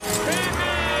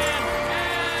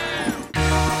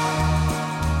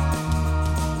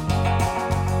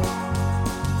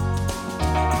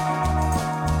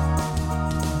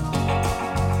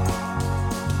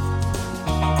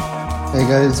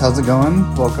guys, how's it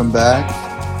going? Welcome back.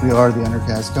 We are the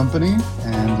Undercast Company,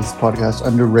 and this podcast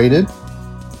Underrated.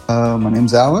 My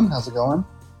name's Alan. How's it going?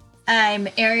 I'm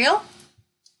Ariel.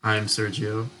 I'm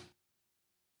Sergio.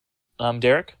 I'm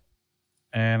Derek.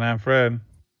 And I'm Fred.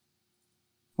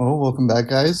 Well, welcome back,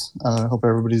 guys. Hope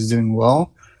everybody's doing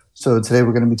well. So today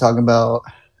we're going to be talking about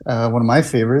one of my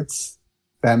favorites,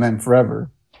 Batman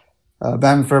Forever.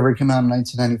 Batman Forever came out in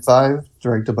 1995,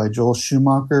 directed by Joel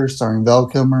Schumacher, starring Val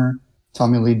Kilmer,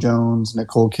 Tommy Lee Jones,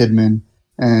 Nicole Kidman,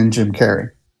 and Jim Carrey.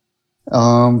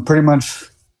 Pretty much,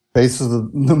 basis of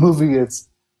the movie, it's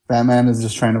Batman is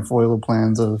just trying to foil the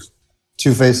plans of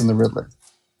Two-Face and the Riddler.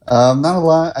 Not a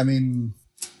lot. I mean,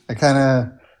 I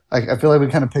feel like we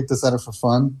kind of picked this out for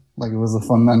fun. Like it was a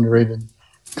fun, underrated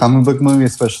comic book movie,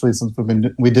 especially since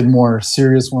we did more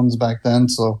serious ones back then.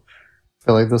 So I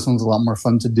feel like this one's a lot more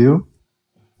fun to do.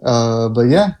 But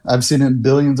yeah, I've seen it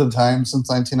billions of times since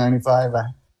 1995. I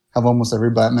have almost every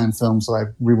Batman film, so I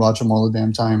rewatch them all the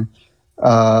damn time.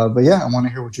 But yeah, I want to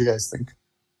hear what you guys think.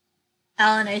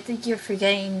 Alan, I think you're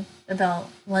forgetting about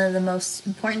one of the most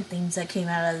important things that came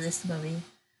out of this movie.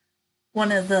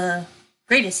 One of the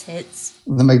greatest hits.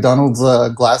 The McDonald's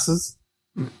glasses?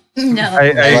 No,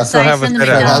 I still have from the a set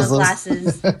of McDonald's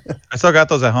glasses. glasses. I still got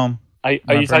those at home. Are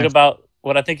you talking about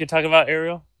what I think you're talking about,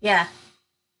 Ariel? Yeah,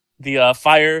 The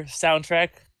Fire soundtrack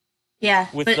yeah.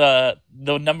 with but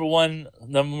the number one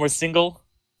single.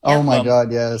 Oh my Um,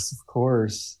 god, yes, of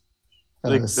course.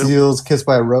 Like, Seals, Kissed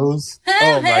by a Rose.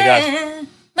 Oh my gosh.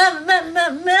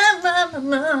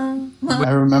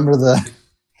 I remember that.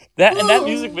 That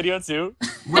music video too.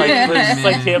 Like it's just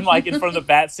like him like in front of the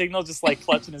bat signal, just like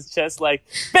clutching his chest like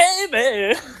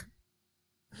baby.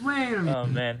 Wait a minute. Oh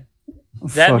man.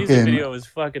 That music video was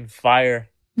fucking fire.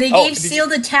 They Oh, gave did Seal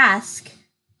the task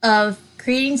of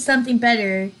creating something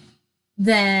better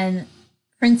than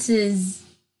Prince's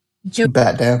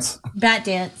Bat Dance. Bat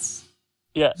Dance.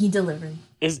 Yeah. He delivered.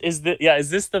 Is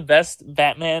this the best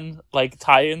Batman like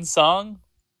tie-in song?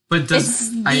 But It's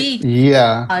the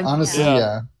Yeah, Yeah. honestly,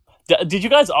 Yeah. yeah. Did you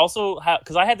guys also have?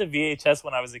 Because I had the VHS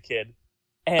when I was a kid,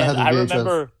 had and the I VHS.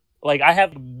 remember like I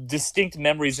have distinct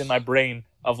memories in my brain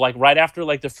of like right after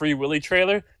like the Free Willy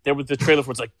trailer, there was the trailer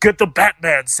where it's like get the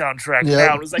Batman soundtrack Yeah.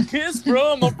 now. It was like Kiss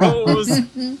from a Rose.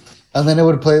 And then it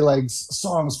would play like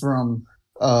songs from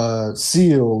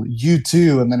Seal,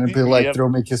 U2, and then it'd be like Yep. Throw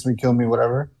Me, Kiss Me, Kill Me,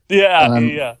 whatever. Yeah, Um,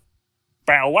 yeah.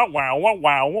 Bow wow wow wow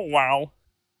wow wow wow.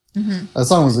 That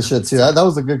song was the shit too. That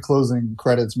was a good closing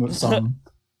credits song.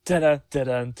 Da da da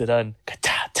da da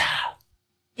da.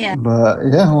 Yeah. But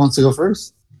yeah, who wants to go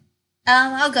first?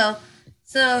 I'll go.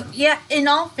 So, yeah, in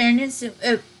all fairness,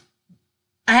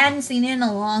 I hadn't seen it in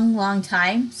a long, long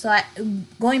time. So,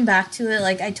 going back to it,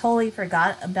 like, I totally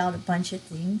forgot about a bunch of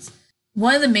things.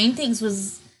 One of the main things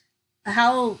was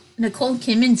how Nicole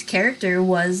Kidman's character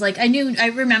was. Like, I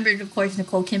remembered, of course,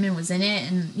 Nicole Kidman was in it,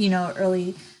 and,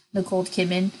 early Nicole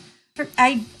Kidman.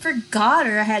 I forgot,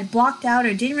 or I had blocked out,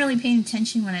 or didn't really pay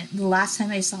attention the last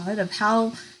time I saw it, of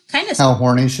how kind of How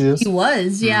horny she is. he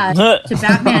was, yeah, to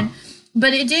Batman.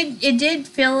 But it did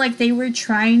feel like they were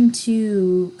trying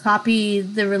to copy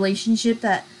the relationship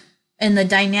and the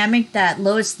dynamic that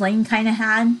Lois Lane kind of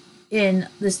had in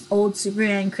this old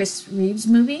Superman Chris Reeves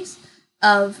movies,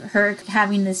 of her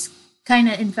having this kind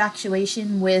of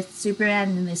infatuation with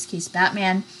Superman, in this case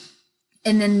Batman,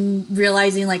 and then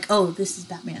realizing like, oh, this is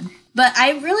Batman. But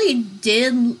I really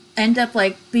did end up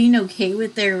like being okay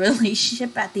with their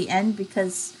relationship at the end,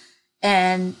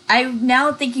 and I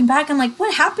now thinking back, I'm like,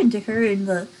 what happened to her in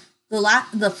the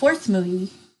fourth movie,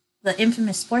 the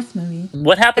infamous fourth movie?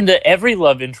 What happened to every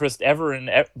love interest ever in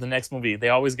the next movie? They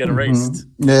always get erased.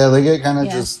 Yeah, they get kind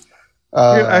of just.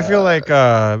 I feel like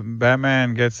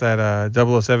Batman gets that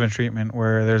 007 treatment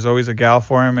where there's always a gal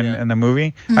for him in the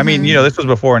movie. Mm-hmm. I mean, this was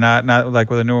before, not like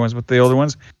with the new ones, but the older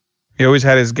ones. He always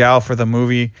had his gal for the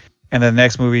movie, and the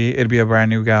next movie it'd be a brand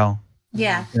new gal.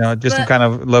 Yeah, Just some kind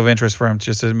of love interest for him,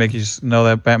 just to make you know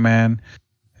that Batman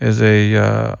is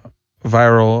a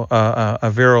virile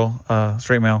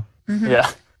straight male. Mm-hmm.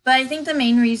 Yeah. But I think the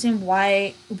main reason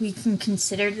why we can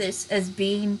consider this as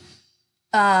being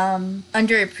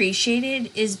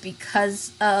underappreciated is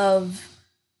because of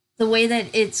the way that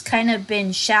it's kind of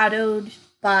been shadowed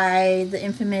by the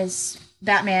infamous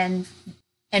Batman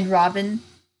and Robin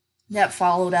that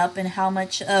followed up, and how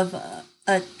much of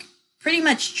a pretty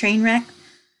much train wreck.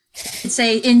 I'd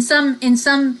say in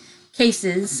some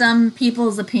cases, some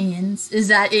people's opinions is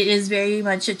that it is very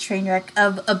much a train wreck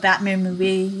of a Batman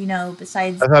movie.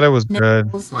 Besides, I thought it was good.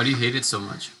 Nichols. Why do you hate it so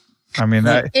much? I mean,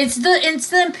 It's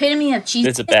the epitome of cheese.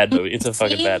 It's a bad movie. It's a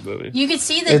fucking bad movie. You could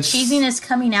see the cheesiness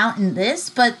coming out in this,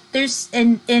 but there's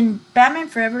in Batman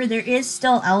Forever there is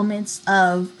still elements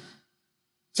of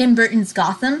Tim Burton's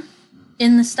Gotham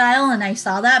in the style, and I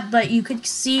saw that. But you could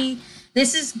see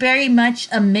this is very much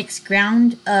a mixed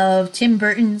ground of Tim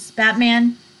Burton's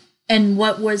Batman and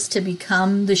what was to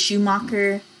become the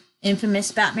Schumacher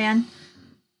infamous Batman.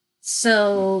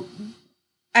 So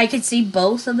I could see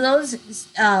both of those.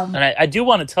 And I do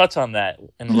want to touch on that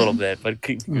in a little bit, but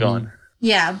keep going.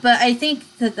 Yeah, but I think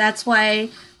that's why,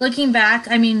 looking back,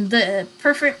 I mean, the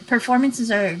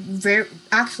performances are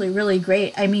actually really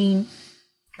great. I mean,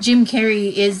 Jim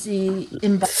Carrey is a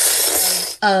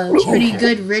pretty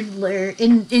good Riddler.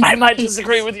 I might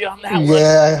disagree with you on that one.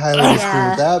 Yeah, I highly disagree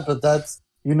with that, but that's,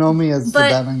 you know me as the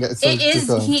Batman guy.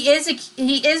 So he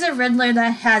is a Riddler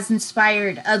that has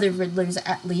inspired other Riddlers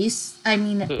at least. I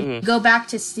mean, go back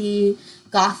to see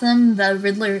Gotham, the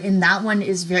Riddler in that one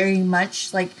is very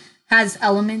much like has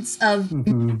elements of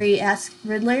Carrey-esque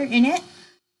Riddler in it.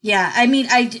 Yeah, I mean,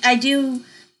 I do.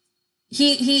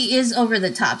 He is over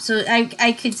the top, so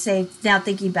I could say now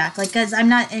thinking back, like, because I'm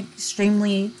not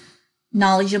extremely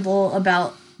knowledgeable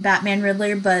about Batman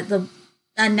Riddler, but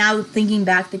and now thinking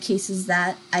back, the cases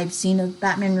that I've seen of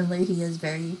Batman Riddler, he is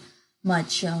very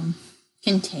much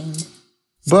contained.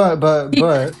 But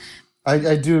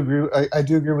I do agree. I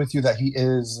do agree with you that he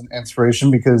is an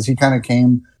inspiration because he kind of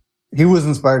he was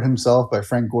inspired himself by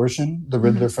Frank Gorshin, the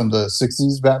Riddler from the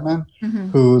 60s Batman,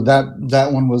 who that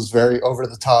one was very over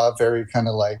the top, very kind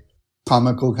of like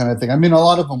comical kind of thing. I mean, a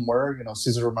lot of them were,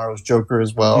 Cesar Romero's Joker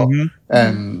as well,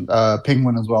 and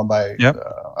Penguin as well by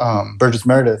Burgess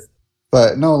Meredith.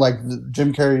 But no, like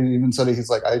Jim Carrey even said it, he's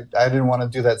like, I didn't want to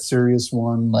do that serious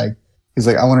one. Like, he's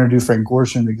like, I wanted to do Frank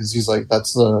Gorshin because he's like, that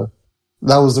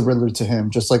was the Riddler to him.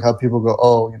 Just like how people go,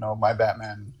 oh, my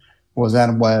Batman was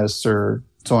Adam West or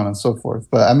so on and so forth.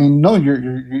 But I mean, no,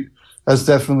 you're that's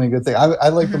definitely a good thing. I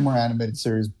like the more animated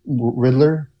series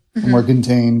Riddler, more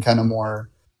contained, kind of more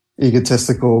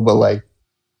egotistical, but like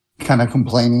kind of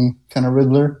complainy kind of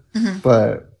Riddler.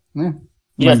 But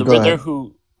yeah, the Riddler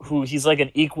who he's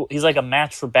like he's like a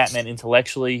match for Batman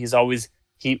intellectually. He's always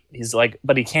he's like,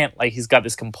 but he can't, like, he's got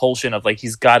this compulsion of like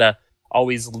he's gotta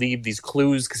always leave these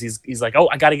clues because he's like, oh,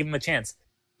 I gotta give him a chance.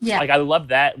 Yeah, like I love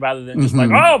that rather than just like,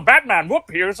 oh, Batman, whoop,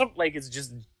 here's something. Like, it's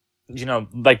just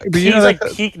like he's like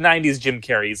peak '90s Jim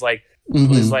Carrey. He's like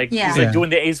he's like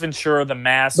doing the Ace Ventura, the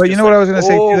Mask. But you know what I was gonna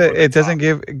say too, that it doesn't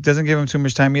give him too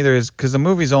much time either, is because the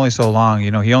movie's only so long.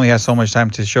 He only has so much time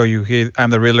to show you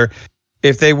I'm the Riddler.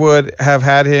 If they would have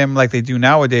had him like they do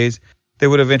nowadays, they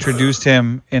would have introduced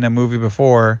him in a movie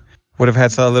before. Would have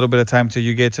had a little bit of time till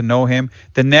you get to know him.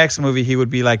 The next movie, he would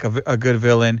be like a good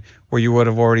villain where you would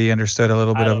have already understood a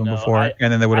little bit of him before,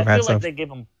 and then they would have had stuff. I feel like they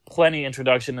gave him plenty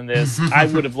introduction in this. I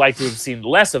would have liked to have seen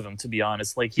less of him, to be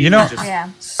honest. Like, he was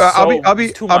just I'll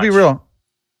be real.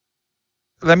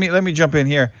 Let me jump in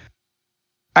here.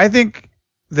 I think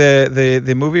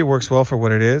the movie works well for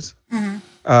what it is.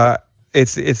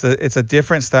 It's a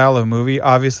different style of movie.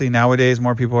 Obviously, nowadays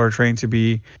more people are trained to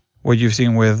be what you've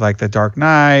seen with like the Dark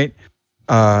Knight,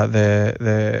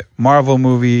 the Marvel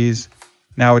movies.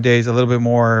 Nowadays, a little bit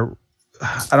more,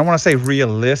 I don't want to say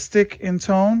realistic in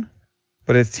tone,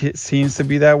 but it seems to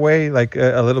be that way. Like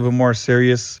a little bit more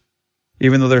serious,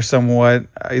 even though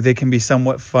they can be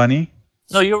somewhat funny.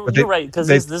 No, you're right, because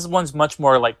this one's much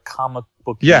more like comic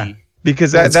booky. Yeah.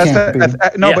 Because at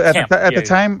the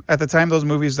time those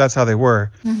movies, that's how they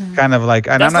were, kind of like.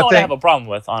 And that's I'm not what I have a problem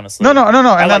with, honestly. No. And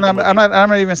I'm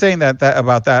not even saying that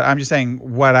about that. I'm just saying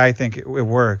what I think it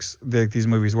works. These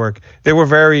movies work. They were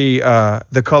very.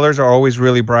 The colors are always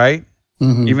really bright,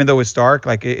 even though it's dark.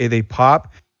 Like they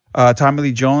pop. Tommy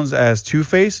Lee Jones as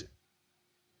Two-Face,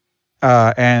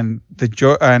 and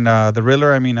the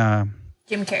Riddler. I mean,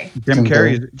 Jim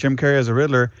Carrey. Jim Carrey as a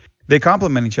Riddler. They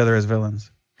complement each other as villains.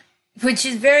 Which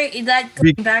is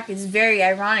going back is very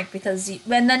ironic because,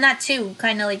 and then that too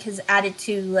kind of like has added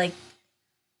to like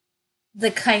the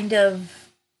kind of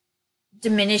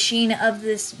diminishing of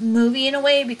this movie in a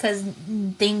way, because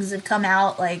things have come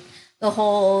out like the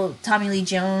whole Tommy Lee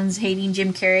Jones hating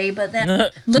Jim Carrey, but then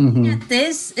looking at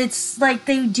this, it's like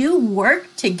they do work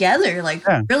together like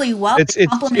really well. They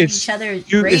complement each other.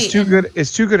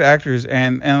 It's two good actors,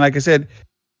 and like I said,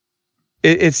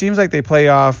 it seems like they play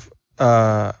off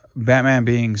Batman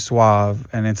being suave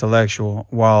and intellectual,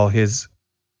 while his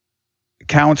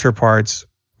counterparts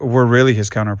were really his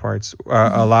counterparts,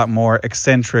 a lot more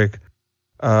eccentric,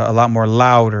 a lot more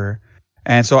louder,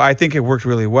 And so I think it worked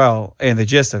really well in the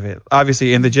gist of it.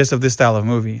 Obviously, in the gist of this style of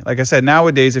movie. Like I said,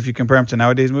 nowadays, if you compare them to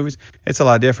nowadays movies, it's a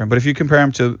lot different. But if you compare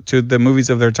them to the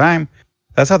movies of their time,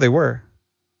 that's how they were.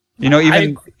 You know,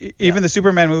 even the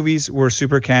Superman movies were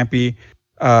super campy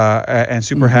and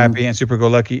super happy and super go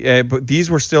lucky. But these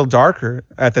were still darker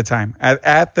at the time.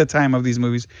 At the time of these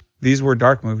movies, these were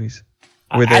dark movies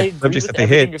with the subjects that they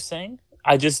hit. You're saying.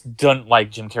 I just don't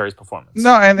like Jim Carrey's performance.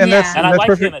 No, and that's I like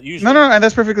perfect. him usually. No, and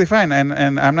that's perfectly fine.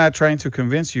 And I'm not trying to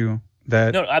convince you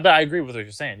that. No, I agree with what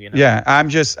you're saying. You know? Yeah, I'm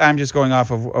just going off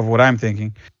of what I'm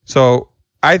thinking. So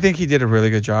I think he did a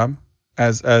really good job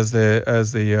as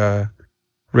the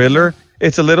Riddler.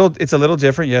 It's a little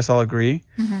different. Yes, I'll agree.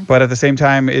 But at the same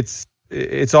time, it's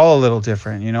all a little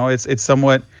different. You know, it's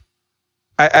somewhat.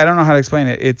 I don't know how to explain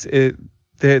it.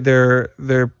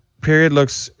 Their period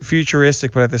looks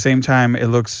futuristic, but at the same time, it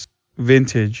looks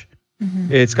vintage.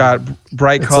 It's got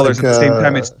bright colors at the same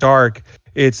time. It's dark.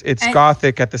 It's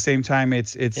gothic at the same time.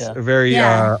 It's very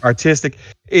artistic.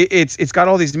 It's got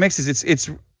all these mixes. It's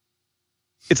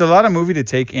a lot of movie to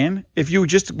take in. If you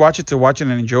just watch it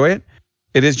and enjoy it,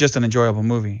 it is just an enjoyable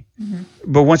movie.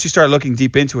 But once you start looking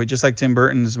deep into it, just like Tim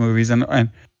Burton's movies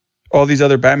and all these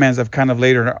other Batmans have kind of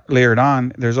layered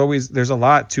on, there's a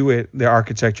lot to it. The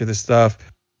architecture, the stuff,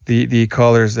 the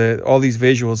colors, all these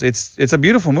visuals. It's a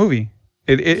beautiful movie.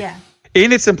 In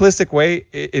its simplistic way,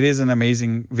 it is an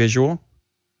amazing visual,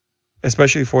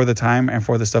 especially for the time and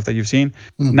for the stuff that you've seen.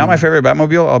 Not my favorite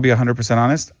Batmobile. I'll be 100%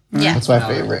 honest. Yeah, that's my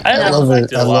favorite. I love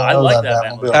it. I like that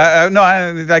Batmobile. No,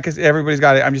 like everybody's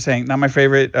got it. I'm just saying, not my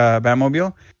favorite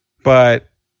Batmobile, but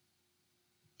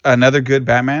another good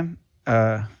Batman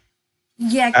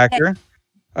actor.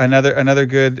 Another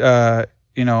good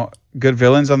good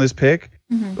villains on this pick.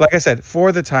 Like I said,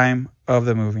 for the time of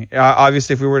the movie.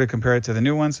 Obviously, if we were to compare it to the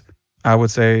new ones, I would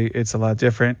say it's a lot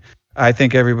different. I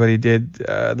think everybody did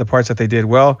the parts that they did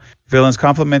well. Villains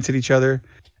complemented each other.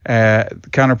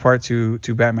 Counterpart to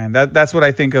Batman. That's what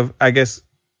I think of. I guess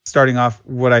starting off,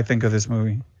 what I think of this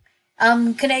movie.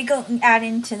 Could I go and add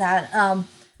into that?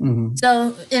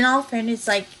 So, in all fairness,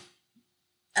 like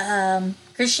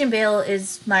Christian Bale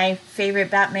is my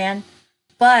favorite Batman,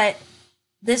 but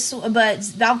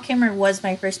Val Kilmer was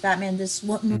my first Batman. This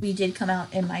movie did come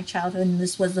out in my childhood, and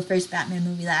this was the first Batman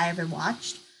movie that I ever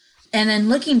watched. And then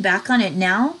looking back on it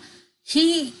now,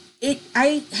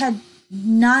 I had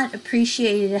not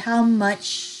appreciated how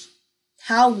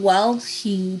well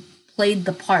he played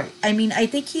the part. I mean, I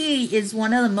think he is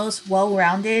one of the most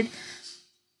well-rounded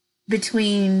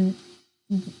between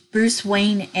Bruce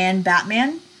Wayne and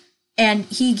Batman. And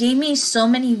he gave me so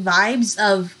many vibes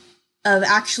of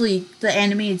actually the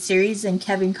animated series and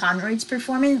Kevin Conroy's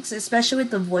performance, especially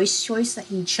with the voice choice that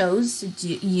he chose to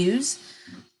use,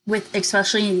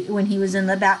 especially when he was in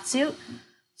the bat suit.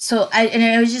 So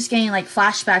I was just getting like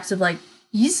flashbacks of like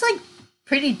he's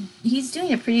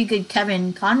doing a pretty good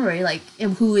Kevin Conroy, like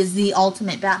who is the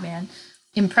ultimate Batman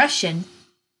impression.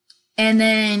 And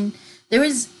then there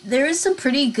was some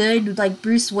pretty good like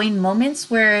Bruce Wayne moments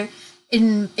where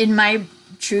in my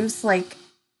truth, like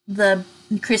the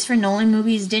Christopher Nolan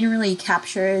movies didn't really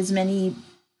capture as many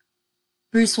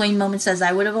Bruce Wayne moments as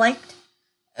I would have liked,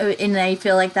 and I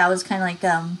feel like that was kind of like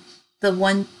the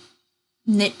one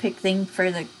nitpick thing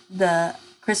for the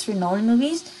Christopher Nolan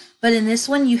movies. But in this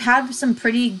one, you have some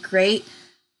pretty great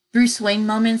Bruce Wayne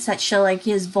moments that show like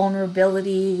his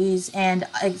vulnerabilities, and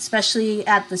especially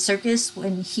at the circus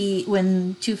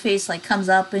when Two-Face like comes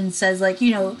up and says like,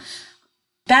 you know,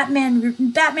 Batman,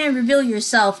 reveal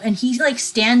yourself, and he like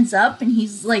stands up and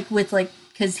he's like with like,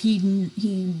 because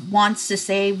he wants to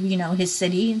save, you know, his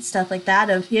city and stuff like that,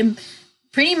 of him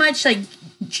pretty much like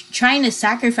trying to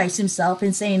sacrifice himself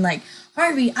and saying like,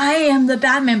 Harvey, I am the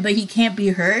Batman, but he can't be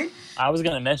hurt. I was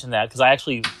gonna mention that because I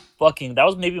actually that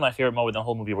was maybe my favorite moment in the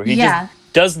whole movie, where he just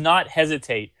does not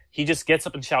hesitate. He just gets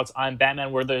up and shouts, "I'm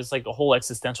Batman," where there's like a whole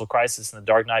existential crisis in The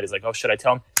Dark Knight. Is like, oh, should I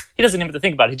tell him? He doesn't even have to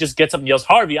think about it. He just gets up and yells,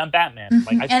 "Harvey, I'm Batman!"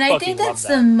 Like, I think that's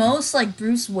the most like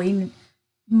Bruce Wayne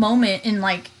moment in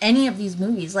like any of these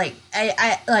movies. Like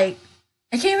I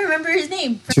can't remember his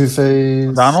name.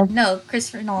 Two-Face. Donald? No,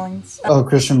 Christopher Nolan's. Oh,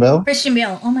 Christian Bale? Christian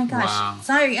Bale. Oh my gosh. Wow.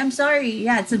 I'm sorry.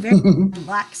 Yeah, it's a very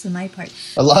lax on my part.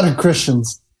 A lot of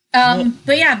Christians.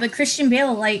 But Christian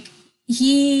Bale, like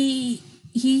his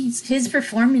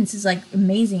performance is like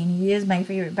amazing. He is my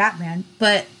favorite Batman,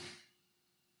 but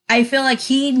I feel like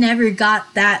he never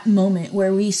got that moment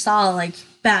where we saw like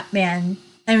Batman.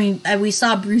 I mean, we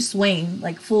saw Bruce Wayne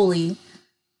like fully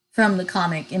from the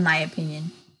comic, in my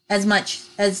opinion, as much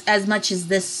as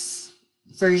this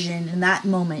version and that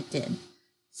moment did.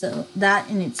 So that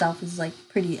in itself is like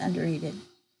pretty underrated.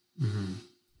 Mm-hmm.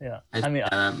 Yeah,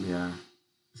 yeah.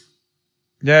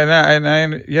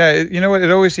 Yeah, yeah. You know what?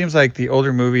 It always seems like the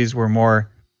older movies were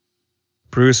more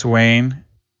Bruce Wayne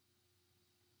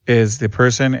is the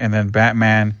person, and then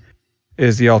Batman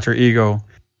is the alter ego.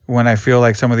 When I feel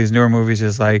like some of these newer movies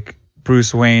is like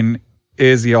Bruce Wayne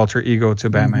is the alter ego to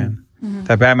Batman. Mm-hmm.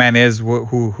 That Batman is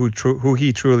who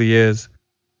he truly is,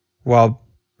 while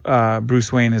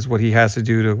Bruce Wayne is what he has to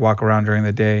do to walk around during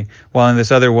the day. While in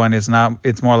this other one, it's not.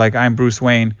 It's more like I'm Bruce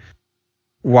Wayne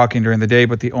walking during the day,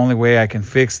 but the only way I can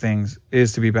fix things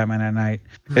is to be Batman at night.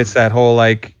 Mm-hmm. It's that whole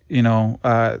like, you know,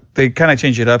 they kind of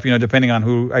change it up, you know, depending on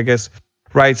who, I guess,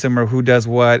 writes them or who does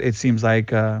what. It seems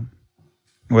like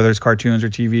whether it's cartoons or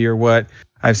TV or what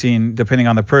I've seen, depending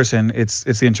on the person, it's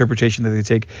the interpretation that they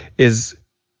take. Is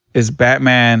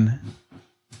Batman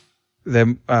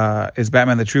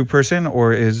the true person,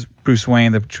 or is Bruce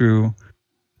Wayne the true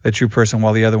person,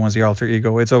 while the other one's the alter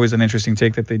ego? It's always an interesting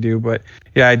take that they do, but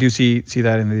yeah, I do see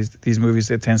that in these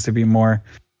movies. It tends to be more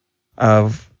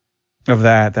of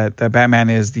that Batman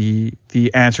is the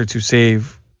answer to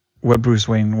save what Bruce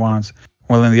Wayne wants,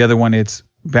 while in the other one it's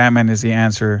Batman is the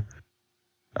answer.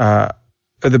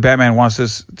 The Batman wants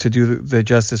us to do the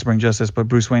justice, bring justice, but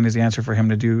Bruce Wayne is the answer for him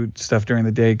to do stuff during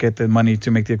the day, get the money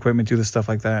to make the equipment, do the stuff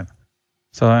like that.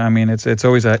 So I mean, it's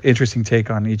always an interesting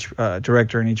take on each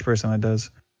director and each person that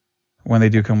does when they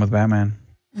do come with Batman.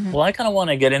 Well, I kind of want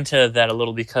to get into that a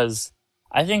little, because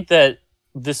I think that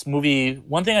this movie,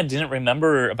 one thing I didn't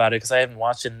remember about it, because I haven't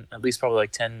watched it in at least probably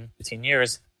like 10, 15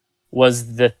 years,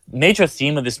 was the major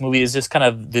theme of this movie is just kind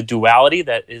of the duality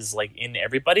that is like in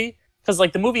everybody. Because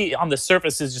like the movie on the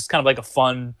surface is just kind of like a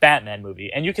fun Batman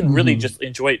movie, and you can really just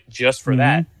enjoy it just for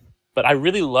that. But I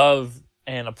really love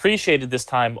and appreciated this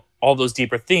time all those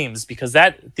deeper themes, because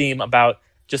that theme about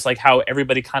just like how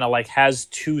everybody kind of like has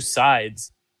two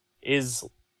sides is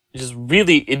just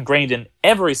really ingrained in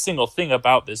every single thing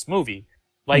about this movie.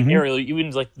 Like Ariel,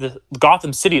 even like the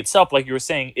Gotham City itself, like you were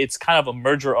saying, it's kind of a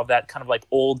merger of that kind of like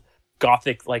old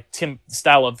Gothic like Tim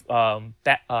style of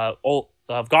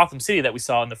of Gotham City that we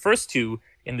saw in the first two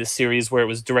in this series, where it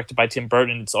was directed by Tim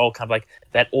Burton. It's all kind of like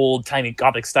that old timey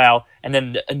Gothic style, and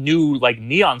then a new like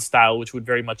neon style, which would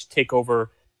very much take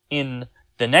over in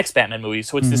the next Batman movie.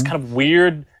 So it's this kind of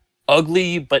weird,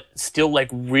 ugly, but still like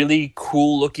really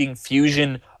cool looking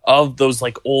fusion of those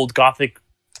like old Gothic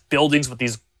buildings with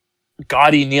these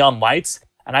gaudy neon lights.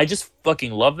 And I just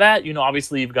fucking love that. You know,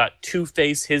 obviously you've got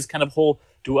Two-Face, his kind of whole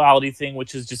duality thing,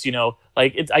 which is just, you know,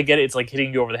 like I get it, it's like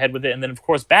hitting you over the head with it. And then of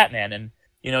course Batman, and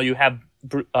you know, you have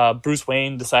Bruce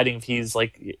Wayne deciding if he's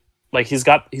like he's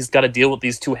got to deal with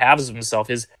these two halves of himself,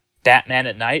 his Batman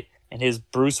at night and his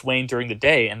Bruce Wayne during the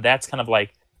day. And that's kind of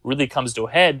like really comes to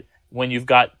a head when you've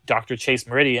got Dr. Chase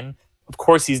Meridian. Of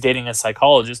course he's dating a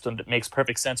psychologist, and it makes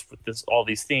perfect sense with all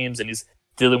these themes, and he's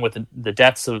dealing with the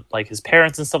deaths of like his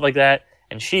parents and stuff like that.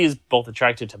 And she's both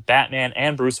attracted to Batman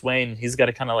and Bruce Wayne, and he's got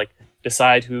to kind of like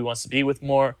decide who he wants to be with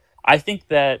more. I think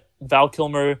that Val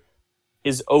Kilmer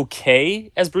is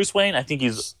okay as Bruce Wayne. I think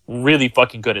he's really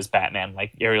fucking good as Batman.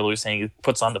 Like Ariel was saying, he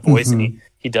puts on the voice and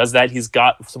he does that. He's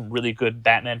got some really good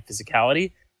Batman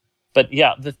physicality. But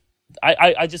yeah,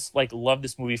 I just like love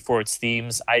this movie for its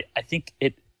themes. I think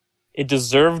it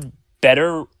deserved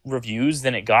better reviews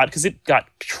than it got, because it got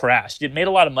trashed. It made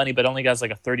a lot of money, but only got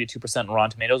like a 32% Rotten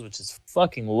Tomatoes, which is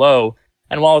fucking low.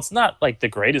 And while it's not like the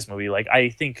greatest movie, like I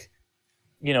think,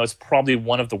 you know, it's probably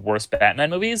one of the worst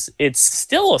Batman movies, it's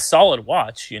still a solid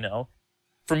watch, you know.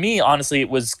 For me, honestly,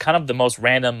 it was kind of the most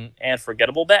random and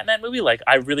forgettable Batman movie. Like,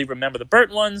 I really remember the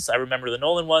Burton ones, I remember the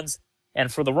Nolan ones,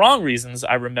 and for the wrong reasons,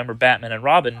 I remember Batman and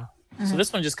Robin. So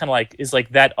this one just kind of like is like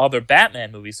that other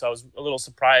Batman movie. So I was a little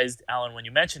surprised, Alan, when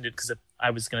you mentioned it, because if I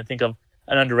was going to think of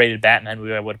an underrated Batman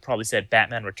movie, I would have probably said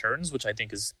Batman Returns, which I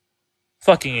think is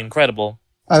fucking incredible.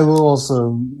 I will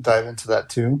also dive into that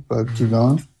too, but keep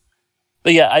going.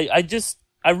 But yeah,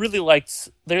 I really liked.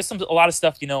 There's a lot of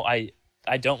stuff, you know, I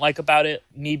don't like about it.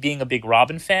 Me being a big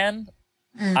Robin fan,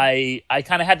 I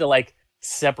kind of had to like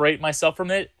separate myself from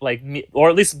it, like me, or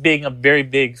at least being a very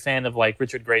big fan of like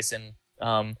Richard Grayson.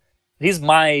 He's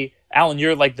my Alan.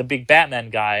 You're like the big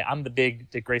Batman guy. I'm the big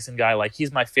Dick Grayson guy. Like,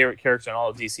 he's my favorite character in all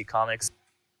of DC Comics,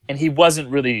 and he wasn't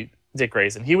really Dick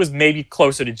Grayson. He was maybe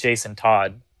closer to Jason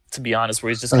Todd, to be honest, where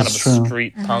he's just kind of a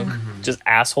street punk, just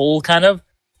asshole kind of.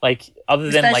 Like, other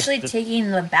than especially like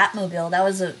taking the Batmobile, that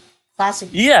was a classic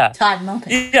Todd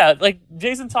moment. Yeah, like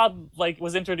Jason Todd like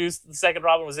was introduced. The second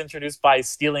Robin was introduced by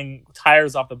stealing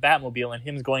tires off the Batmobile, and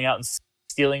him going out and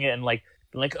stealing it, and like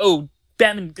oh,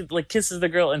 Batman like kisses the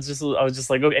girl, and just I was just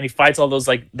like, okay, and he fights all those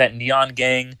like that neon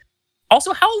gang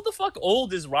Also, how the fuck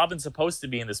old is Robin supposed to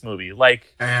be in this movie? Like,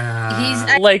 He's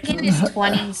I like- think in his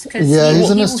 20s because Yeah, he's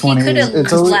in his he could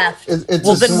 20s. have left.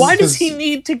 well, then why does he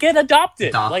need to get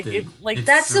adopted? Like, Adopted.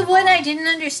 That's So the one I odd. didn't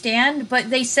understand, but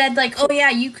they said like, oh yeah,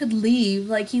 you could leave.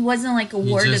 Like he wasn't like a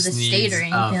ward of just the state needs, or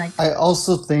anything like that. I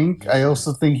also think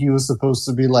he was supposed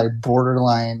to be like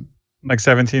borderline Like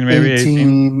 17, maybe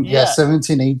 18. Yeah.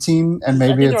 17, 18, and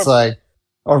maybe think it's they're- like,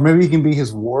 or maybe he can be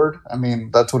his ward. I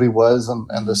mean, that's what he was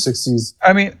in the 60s.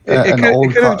 I mean, it and the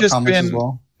old could have just comics been. as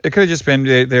well. It could have just been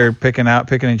they're picking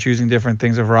and choosing different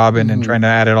things of Robin and Mhm. trying to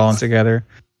add it all in together,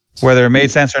 whether it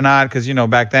made sense or not. Because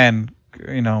back then,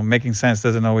 making sense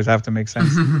doesn't always have to make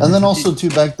sense. And then also too,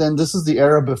 back then, this is the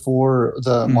era before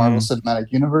the Marvel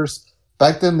Cinematic Universe.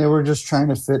 Back then, they were just trying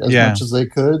to fit as much as they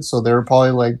could. So they were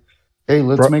probably like, "Hey,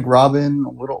 let's make Robin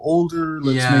a little older.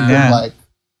 Let's make him like,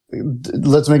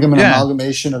 let's make him an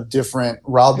amalgamation of different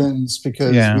Robins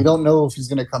because we don't know if he's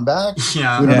going to come back.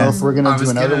 Yeah. We don't know if we're going I to do was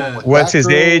another gonna- one. With What's his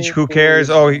Batgirl age? Who cares?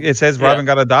 Oh, it says Robin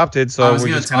got adopted, I so was we're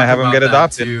gonna just gonna have him talk get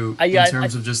about that, adopted. too, I in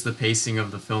terms of just the pacing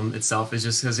of the film itself. It's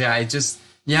just because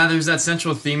there's that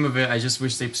central theme of it. I just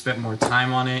wish they spent more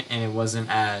time on it, and it wasn't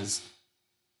as,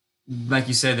 like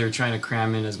you said, they were trying to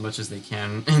cram in as much as they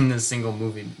can in this single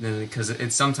movie. Because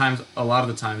it's sometimes, a lot of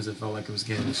the times, it felt like it was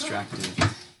getting distracted.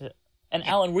 And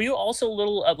Alan, were you also a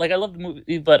little like I love the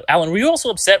movie, but Alan, were you also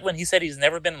upset when he said he's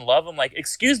never been in love? I'm like,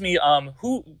 excuse me,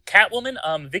 who Catwoman,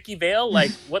 Vicky Vale, like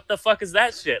what the fuck is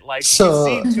that shit? Like So-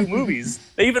 you've seen 2 movies.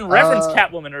 They even referenced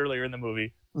Catwoman earlier in the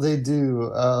movie. They do.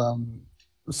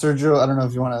 Sergio, I don't know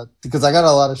if you want to, because I got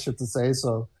a lot of shit to say,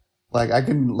 so like I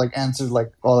can like answer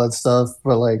like all that stuff,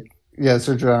 but like yeah,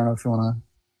 Sergio, I don't know if you want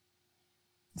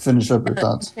to finish up your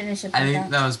thoughts. Finish up I with think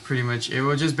that was pretty much it.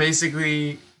 Was just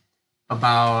basically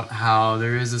about how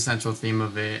there is a central theme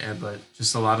of it, but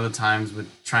just a lot of the times with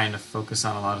trying to focus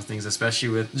on a lot of things, especially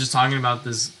with just talking about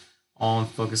this all and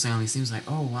focusing on these things like,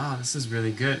 oh wow, this is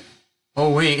really good. Oh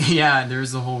wait, yeah,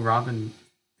 there's the whole Robin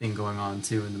thing going on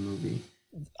too in the movie.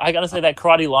 I gotta say that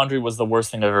Karate Laundry was the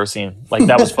worst thing I've ever seen. Like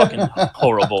that was fucking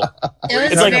horrible. It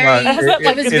was It's like- very, it has that,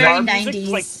 like, it was guitar very music, it's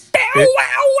 90s. like, bow, wow,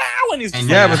 wow, and he's And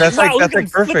Yeah, but that's wow, like look that's at like him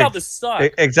flip out perfect. the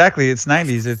suck. Exactly, it's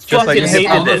 90s. It's just like Fucking hated hip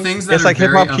hop. it. It's like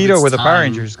hip hop keto with the Power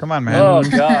Rangers. Come on, man. Oh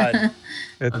god. It-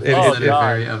 Oh, it- Oh it- god.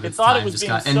 very of It its thought it time was just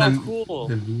being got- so and the- cool.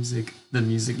 The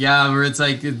music, yeah, where it's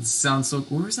like it sounds so.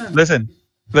 Where was that? Listen.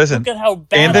 Look at how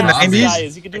In the badass this 90s guy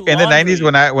is. He can do In the laundry.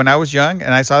 90s, when I was young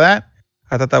and I saw that,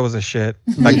 I thought that was a shit.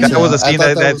 Like Yeah, that was a I scene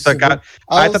thought that was stuck super- out.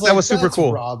 I thought that like, was super that's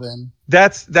cool. Robin.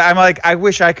 I'm like, I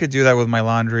wish I could do that with my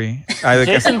laundry. I like,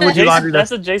 Jason, would you laundry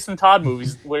that's the Jason Todd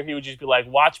movies where he would just be like,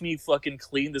 "Watch me fucking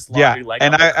clean this yeah, laundry." Like,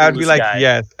 and I'm the I'd be coolest like, guy.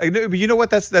 yes. But you know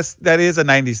what? That is a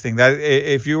 '90s thing. That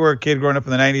if you were a kid growing up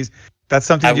in the '90s, that's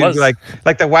something I you'd was. be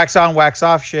like the wax on, wax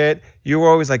off shit. You were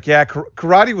always like, yeah,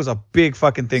 karate was a big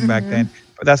fucking thing back then.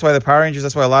 But that's why the Power Rangers.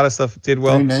 That's why a lot of stuff did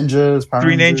well. Three Ninjas, Power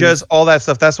Three Rangers. Ninjas, all that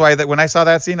stuff. That's why that when I saw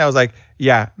that scene, I was like,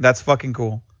 yeah, that's fucking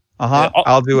cool. Yeah,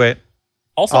 I'll do it.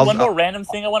 Also, I'll- one more random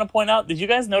thing I want to point out. Did you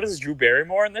guys notice Drew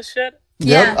Barrymore in this shit?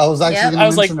 Yep, Yeah, I was actually yep. going to I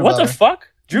was like, mention what the about it. fuck?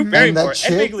 Drew And Barrymore And and, that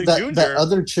chick, Bigley that Jr.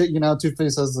 other chick,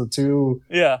 Two-Face has the two.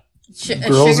 Yeah.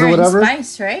 Girls Sugar or and whatever?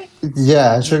 spice, right?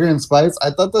 Yeah, Sugar and Spice. I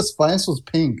thought the spice was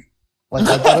pink. Like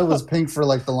I thought it was pink for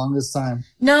like the longest time.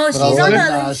 No, But she's I was on like,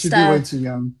 other nah, she'd be way stuff. too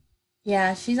young.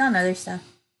 Yeah, she's on other stuff.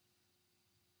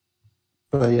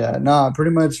 But yeah, no,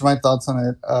 pretty much my thoughts on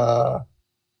it.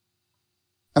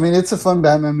 I mean, it's a fun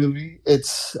Batman movie.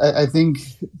 I think,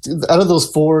 out of those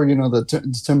 4,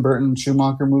 the Tim Burton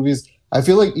Schumacher movies, I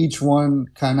feel like each one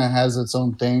kind of has its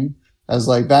own thing. As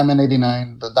like Batman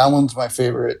 '89, that one's my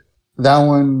favorite. That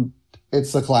one,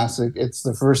 it's a classic. It's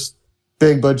the first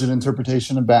big budget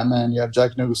interpretation of Batman. You have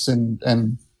Jack Nicholson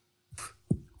and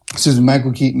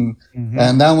Michael Keaton,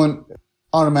 and that one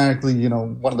automatically,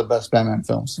 one of the best Batman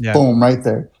films. Yeah. Boom, right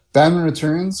there. Batman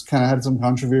Returns kind of had some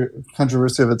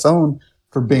controversy of its own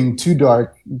for being too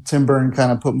dark. Tim Burton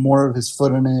kind of put more of his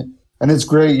foot in it, and it's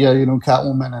great. Yeah,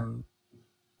 Catwoman and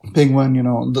Penguin,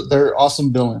 they're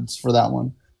awesome villains for that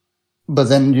one. But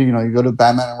then you go to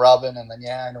Batman and Robin, and then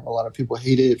I know a lot of people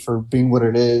hate it for being what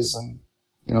it is, and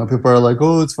people are like,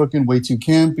 oh, it's fucking way too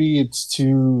campy.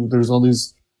 There's all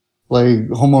these like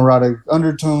homoerotic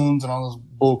undertones and all this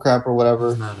bull crap or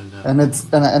whatever. Not enough.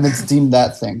 And it's deemed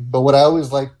that thing. But what I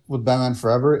always liked with Batman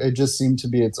Forever, it just seemed to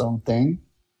be its own thing.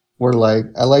 Where like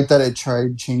I like that it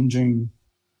tried changing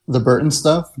the Burton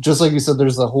stuff. Just like you said,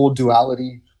 there's a whole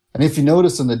duality. And if you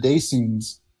notice in the day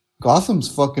scenes, Gotham's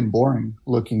fucking boring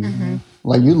looking. Mm-hmm.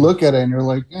 Like you look at it and you're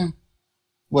like,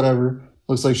 whatever.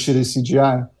 Looks like shitty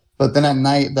CGI. But then at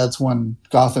night, that's when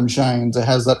Gotham shines. It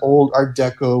has that old Art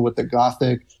Deco with the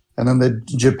Gothic. and then the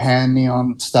Japan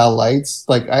neon style lights.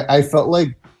 Like I felt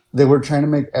like they were trying to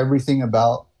make everything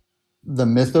about the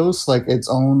mythos like its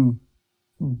own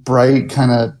bright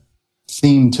kind of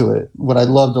theme to it. What I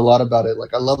loved a lot about it,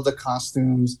 like I love the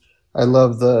costumes, I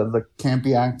love the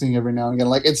campy acting every now and again.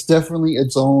 Like it's definitely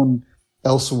its own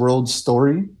Elseworld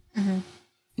story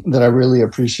that I really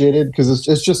appreciated because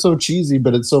it's just so cheesy,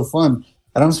 but it's so fun.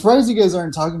 And I'm surprised you guys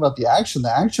aren't talking about the action.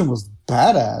 The action was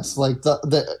badass. Like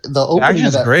the opening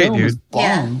of that great, film dude. was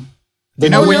bomb. You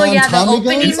know, the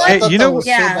opening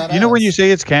you know when you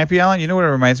say it's campy, Alan, you know what it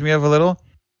reminds me of a little?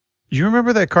 You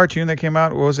remember that cartoon that came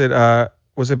out? What was it?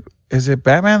 Is it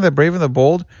Batman the Brave and the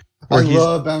Bold? I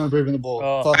love Batman Brave and the Bold.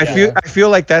 Oh. I feel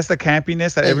like that's the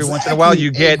campiness that every once in a while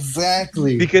you get.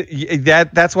 Exactly. Because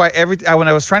that's why when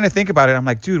I was trying to think about it, I'm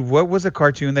like, dude, what was a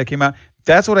cartoon that came out?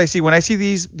 That's what I see when I see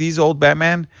these old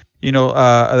Batman, you know,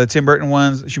 the Tim Burton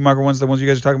ones, Schumacher ones, the ones you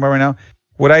guys are talking about right now.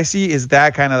 What I see is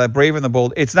that kind of the Brave and the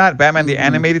Bold. It's not Batman the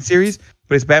animated series,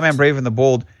 but it's Batman Brave and the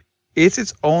Bold. It's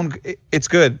its own. It's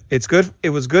good. It's good. It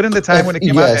was good in the time when it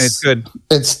came out, and it's good.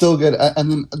 It's still good.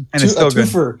 And then a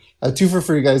twofer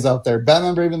for you guys out there.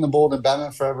 Batman Brave and the Bold and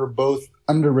Batman Forever, both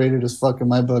underrated as fuck in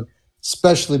my book,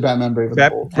 especially Batman Brave and the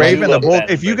Bold. Brave and the Bold.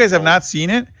 If you guys have not seen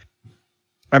it,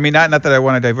 I mean, not that I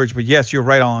want to diverge, but yes, you're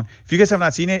right on. If you guys have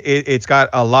not seen it, it's got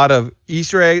a lot of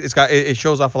Easter eggs. It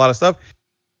shows off a lot of stuff.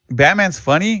 Batman's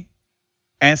funny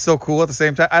and so cool at the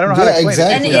same time. I don't know how to explain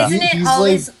exactly. it. And isn't it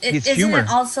always? Like, isn't humor. it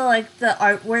also like the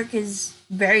artwork is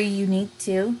very unique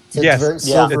too? Yes, very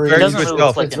Silver it's very Age. good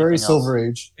stuff. It's very Silver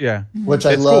Age. Yeah, which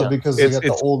I It's love cool. because they got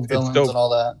the old villains dope. and all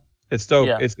that. It's dope.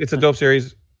 Yeah. It's a dope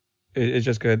series. It's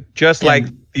just good. Just like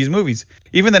these movies.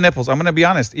 Even the nipples. I'm gonna be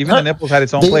honest. Even the nipples had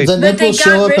its own place. The nipples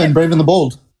show up in Brave and the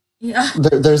Bold. Yeah.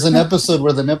 There's an episode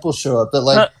where the nipples show up that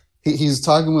like he's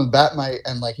talking with Batmite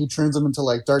and like he turns him into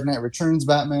like Dark Knight Returns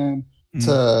Batman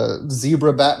to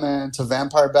Zebra Batman to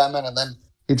Vampire Batman, and then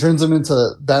he turns him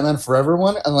into Batman Forever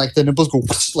one, and like the nipples go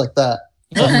like that.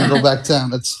 And go back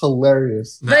down. It's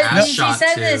hilarious. But she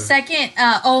said the second.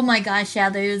 Oh my gosh, yeah,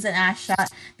 there was an ass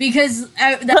shot because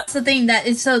that's the thing that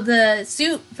is. So the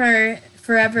suit for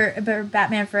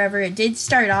Batman Forever, it did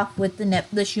start off with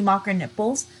the Schumacher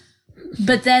nipples,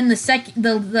 but then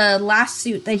the last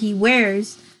suit that he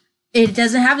wears, it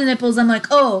doesn't have the nipples. I'm like,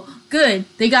 oh, good,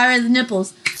 they got rid of the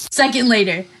nipples. Second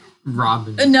later,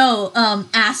 Robin. No,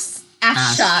 ass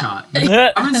shot.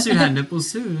 Robin's suit had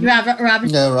nipples too. Robin.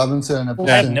 Yeah, Robin suit had nipples.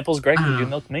 I have nipples, Greg. Could you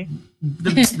milk me?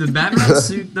 The Batman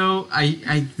suit though,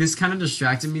 I this kind of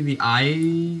distracted me. The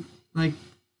eye, like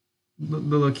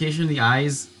the location of the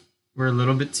eyes were a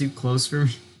little bit too close for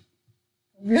me.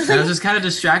 Really? That was just kind of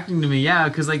distracting to me. Yeah,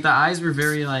 because like the eyes were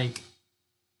very like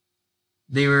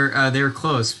they were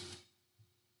close.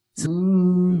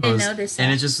 Didn't notice that.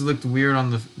 And it just looked weird on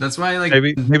the. That's why like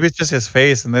maybe it's just his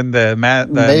face, and then the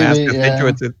mask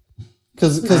constitutes it.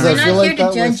 Because we're I feel not like here to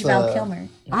that judge was, Val Kilmer.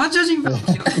 I'm not judging Val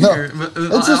Kilmer. No, but,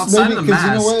 it's just outside maybe of the because you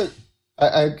know mask.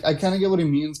 what, I kind of get what he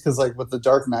means because like with the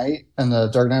Dark Knight and the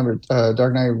Dark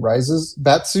Knight Rises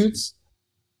bat suits,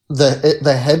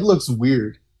 the head looks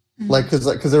weird, like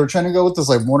because they were trying to go with this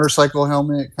like motorcycle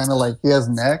helmet, kind of like he has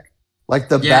neck, like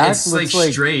the back it's looks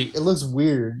like straight. It looks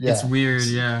weird. Yeah, It's weird.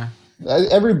 Yeah.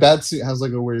 Every bat suit has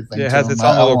like a weird thing. Yeah, it to has them. its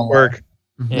own little quirk.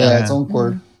 Yeah, its own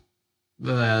quirk.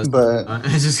 But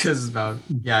just because it's about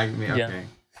okay.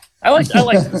 I like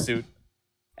the suit.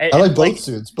 I like both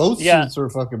suits. Both suits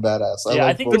were fucking badass.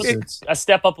 I think both suits. A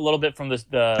step up a little bit from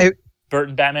the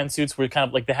Burton Batman suits, where kind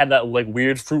of like they had that like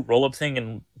weird fruit roll up thing,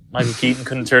 and Michael Keaton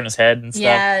couldn't turn his head and stuff.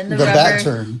 Yeah, and the bat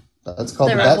turn. That's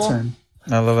called the bat turn.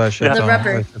 I love that shit. The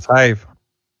rubber. It's hype.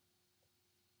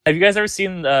 Have you guys ever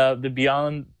seen the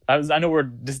Beyond? I know we're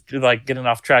just like getting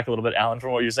off track a little bit, Alan,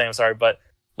 from what you're saying. I'm sorry, but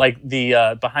like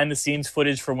the behind the scenes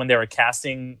footage for when they were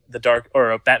casting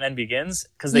Batman Begins,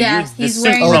 because they used he's suit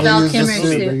wearing from Val Kilmer's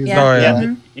suit.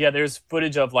 Yeah, there's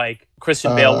footage of like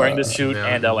Christian Bale wearing this suit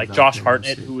and like Josh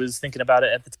Hartnett, who was thinking about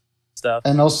it at the time. Stuff.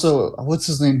 And also, what's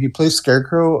his name? He plays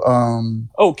Scarecrow.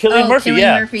 Cillian Murphy.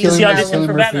 Because he auditioned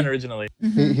for Murphy. Batman originally.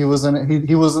 He was in it.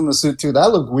 He was in the suit too.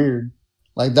 That looked weird.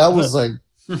 Like that was like,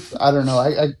 I don't know.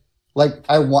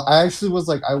 I actually was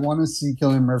like, I want to see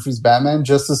Cillian Murphy's Batman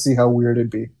just to see how weird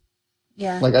it'd be.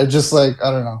 Yeah. Like I just like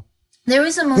I don't know. There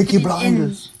was a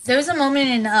moment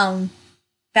in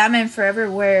Batman Forever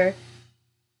where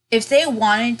if they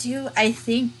wanted to, I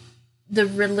think the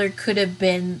Riddler could have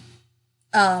been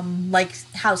like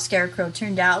how Scarecrow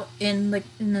turned out in the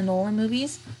Nolan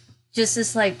movies. Just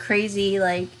this like crazy,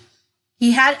 like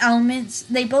he had elements,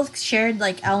 they both shared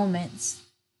like elements,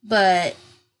 but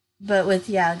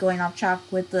with going off track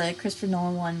with the Christopher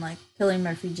Nolan one, like Cillian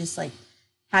Murphy just like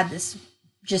had this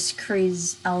just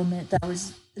crazy element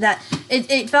that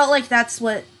it felt like that's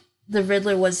what the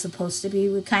Riddler was supposed to be,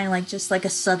 with kind of like just like a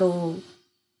subtle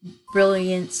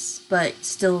brilliance but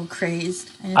still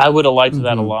crazed. I would have liked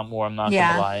that a lot more, I'm not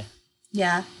gonna lie.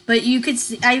 Yeah, but you could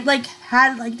see I like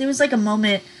had like there was like a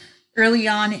moment early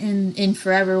on in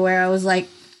Forever where I was like,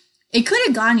 it could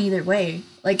have gone either way.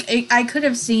 Like I could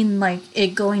have seen like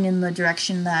it going in the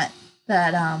direction that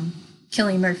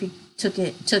Cillian Murphy took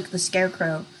the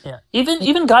Scarecrow. Yeah,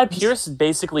 even Guy Pearce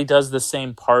basically does the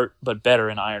same part but better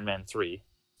in Iron Man 3.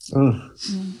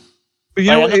 But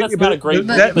you know, that's not a great.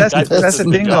 That's the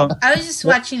thing, though. I was just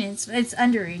watching it. It's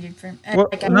underrated for. Well,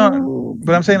 like, no,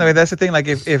 but I'm saying like that's the thing. Like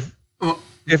if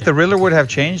the Riddler would have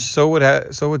changed, so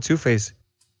would Two-Face.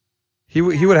 He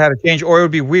would have had to change, or it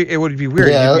would be weird. It would be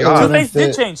weird. Yeah, Two-Face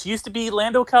did change. He used to be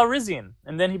Lando Calrissian,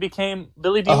 and then he became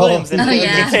Billy D. Williams, and he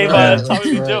became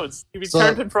Tommy Lee Jones. He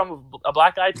turned him from a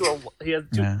black guy to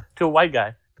a white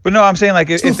guy. But no, I'm saying like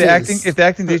if the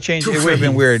acting did change, it would have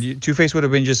been weird. Two-Face would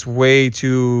have been just way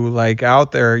too like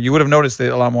out there. You would have noticed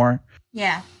it a lot more.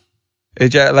 Yeah. It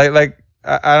just,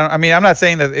 I mean, I'm not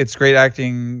saying that it's great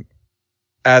acting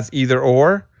as either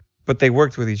or, but they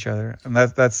worked with each other, and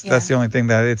that's the only thing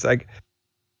that it's like.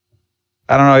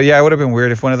 I don't know. Yeah, it would have been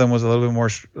weird if one of them was a little bit more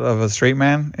of a straight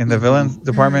man in the villain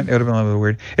department. It would have been a little bit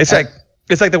weird. It's like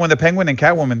when the Penguin and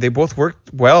Catwoman, they both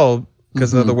worked well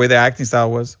because of the way the acting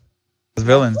style was. As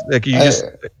villains, like you just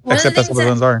accept that's what the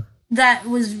villains are. That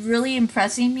was really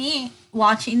impressing me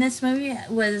watching this movie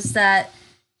was that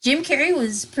Jim Carrey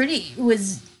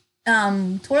was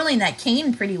twirling that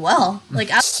cane pretty well. Like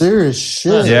serious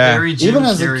shit. Yeah. Even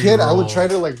as a kid, I would try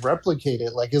to like replicate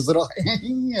it, like his little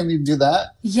and he'd do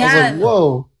that. Yeah. I was like,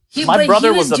 whoa. My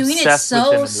brother was doing it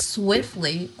so obsessed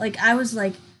swiftly. Like I was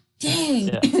like,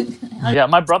 dang. Yeah,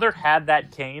 my brother had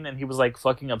that cane and he was like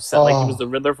fucking upset. Like he was the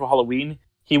Riddler for Halloween.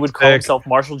 He would call himself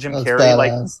Marshal Jim Carrey. Badass.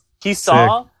 Like he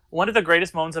saw one of the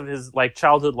greatest moments of his like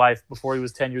childhood life before he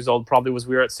was 10 years old. Probably was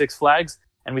we were at Six Flags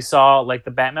and we saw like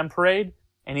the Batman parade,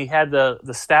 and he had the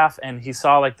staff, and he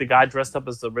saw like the guy dressed up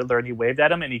as the Riddler, and he waved at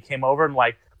him, and he came over and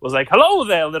like was like, "Hello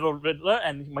there, little Riddler,"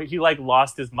 and he like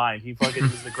lost his mind. He fucking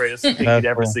was the greatest thing he'd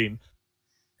ever seen.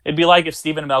 It'd be like if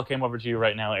Stephen Amell came over to you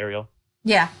right now, Ariel.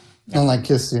 Yeah. And like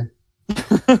kissed you.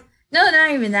 No,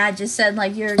 not even that. Just said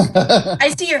like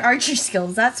I see your archer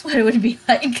skills. That's what it would be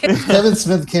like. If Kevin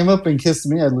Smith came up and kissed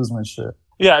me, I'd lose my shit.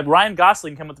 Yeah, Ryan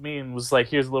Gosling came up to me and was like,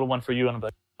 "Here's a little one for you," and I'm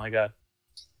like, "Oh my god."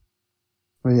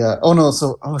 But yeah. Oh no.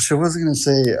 So shit. What was I gonna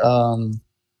say?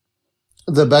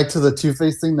 The back to the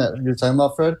Two-Face thing that you're talking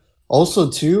about, Fred. Also,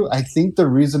 too, I think the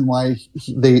reason why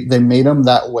they made him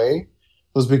that way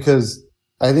was because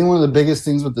I think one of the biggest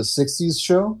things with the '60s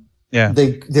show. Yeah,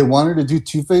 they wanted to do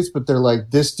Two-Face, but they're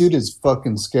like, this dude is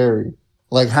fucking scary.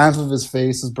 Like half of his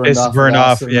face is burned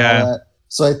off. Yeah.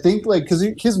 So I think like because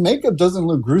his makeup doesn't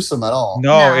look gruesome at all.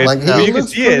 No, like you can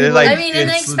see it. Like, I mean, and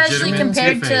especially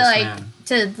compared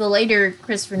to the later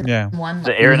Christopher Nolan one,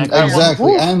 the Aaron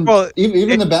exactly. And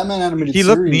even the Batman animated series,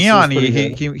 looked neon.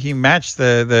 He matched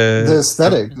the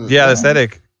aesthetic. The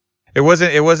aesthetic. It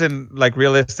wasn't like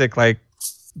realistic, like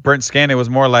burnt skin. It was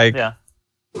more like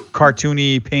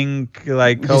cartoony pink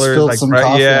like colors, like bright,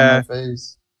 on my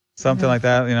face. Something like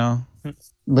that, you know.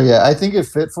 But yeah, I think it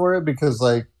fit for it because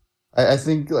like I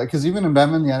think like because even in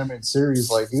Batman the animated series,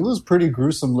 like he was pretty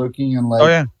gruesome looking and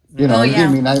like he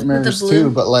gave me nightmares too.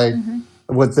 But like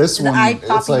with this one,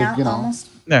 it's like almost.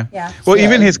 Yeah. Well,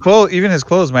 even his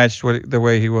clothes matched the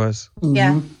way he was.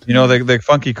 Yeah. You know, the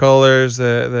funky colors,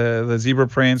 the zebra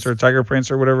prints or tiger prints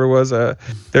or whatever it was.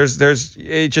 There's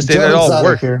it just it all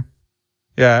worked. Here.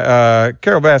 Yeah,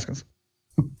 Carol Baskins.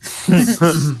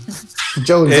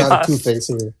 Joe's out of Two-Face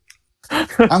here.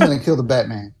 I'm gonna kill the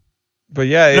Batman. But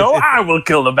yeah, I will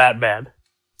kill the Batman.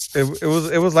 It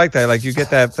was like that. Like you get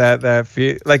that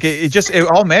feel. Like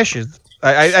it all meshes.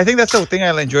 I think that's the thing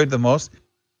I enjoyed the most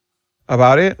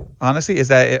about it. Honestly, is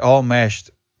that it all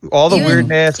meshed. All the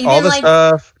weirdness, all the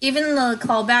stuff. Even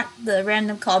the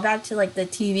random callback to like the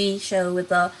TV show with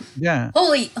the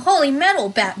holy metal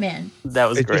Batman. That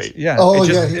was great. Oh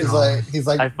yeah, he's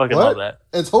like I fucking what? love that.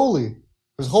 It's holy.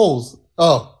 There's holes.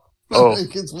 Oh.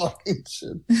 It's fucking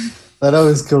shit. That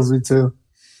always kills me too.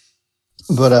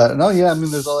 But no, yeah, I mean,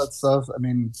 there's all that stuff. I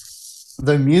mean,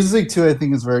 the music too, I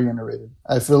think, is very underrated.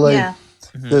 I feel like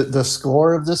the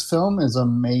score of this film is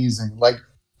amazing. Like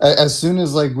as soon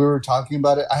as like we were talking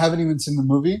about it, I haven't even seen the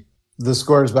movie. The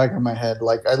score is back in my head.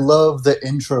 Like I love the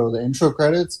intro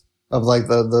credits of like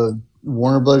the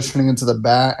Warner Brothers turning into the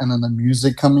bat and then the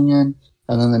music coming in.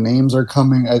 and then the names are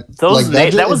coming.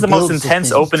 That was the most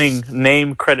intense opening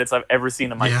name credits I've ever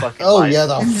seen in my fucking life.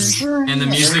 Yeah, and the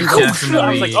music definitely.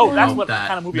 I was like, oh, that's what that.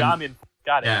 kind of movie I'm in.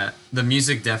 Got it. Yeah, the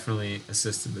music definitely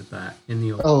assisted with that in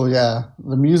the. Oh yeah,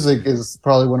 the music is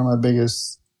probably one of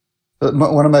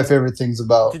my favorite things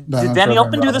about. Did Danny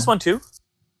Elfman do this one too?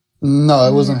 No,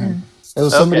 it wasn't him. It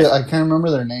was somebody. I can't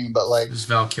remember their name, but like it was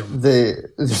Val Kilmer.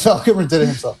 Val Kilmer did it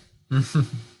himself.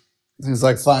 He's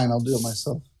like, fine, I'll do it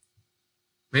myself.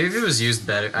 Maybe if it was used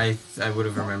better, I would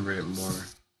have remembered it more.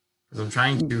 Because I'm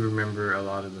trying to remember a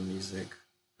lot of the music,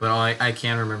 but I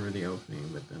can remember the opening.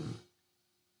 But then,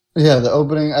 yeah, the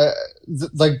opening,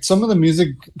 like some of the music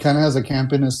kind of has a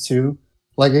campiness too.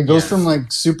 Like it goes from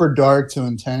like super dark to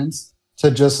intense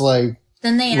to just like.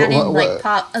 Then they added like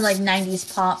pop, like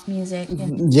 90s pop music.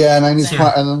 And 90s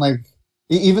pop, and then like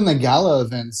even the gala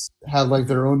events have like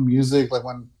their own music. Like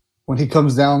when he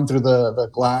comes down through the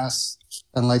glass,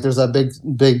 and like there's that big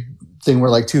thing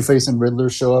where like Two-Face and Riddler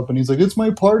show up, and he's like, "It's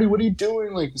my party. What are you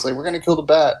doing?" Like he's like, "We're gonna kill the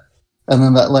Bat," and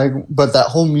then but that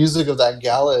whole music of that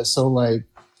gala is so like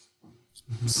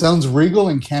sounds regal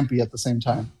and campy at the same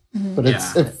time. But it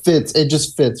fits. It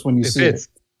just fits when you see it.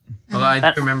 Well,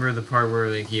 I remember the part where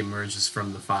like he emerges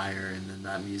from the fire, and then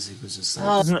that music was just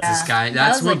like this guy.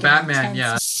 That's what Batman.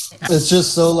 Yeah, it's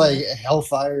just so like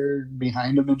hellfire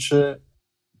behind him and shit.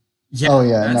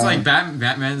 Yeah, that's like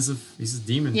Batman's. He's a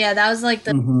demon. Yeah, that was like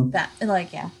the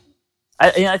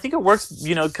I think it works,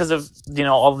 because of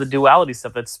all the duality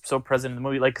stuff that's so present in the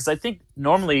movie. Like, because I think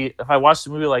normally if I watched a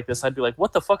movie like this, I'd be like,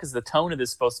 "What the fuck is the tone of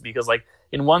this supposed to be?" Because like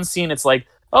in one scene, it's like,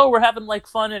 "Oh, we're having like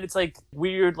fun," and it's like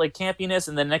weird, like campiness,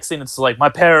 and then next scene, it's like, "My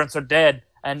parents are dead,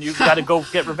 and you got to go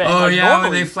get revenge." Oh like, yeah,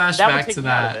 when they flash back to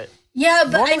that. Yeah,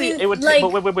 but normally, I mean, it would like,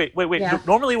 wait. Yeah.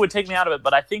 Normally, it would take me out of it,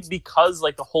 but I think because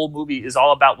like the whole movie is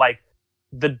all about like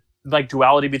the like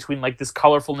duality between like this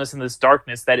colorfulness and this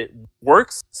darkness, that it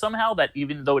works somehow. That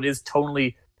even though it is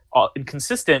totally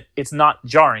inconsistent, it's not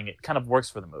jarring. It kind of works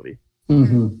for the movie.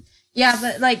 Mm-hmm. Yeah,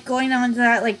 but like going on to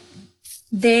that, like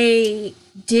they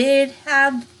did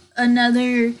have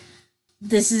another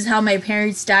 "this is how my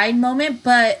parents died" moment,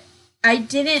 but I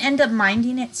didn't end up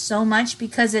minding it so much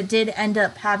because it did end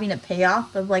up having a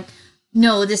payoff of like,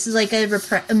 no, this is like a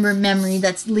memory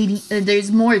that's leading.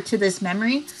 There's more to this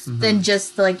memory than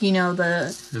just like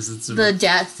the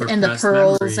death and the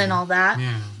pearls memory. And all that.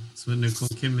 Yeah, that's what Nicole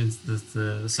Kidman's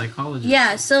the psychologist.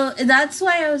 Yeah, so that's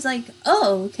why I was like,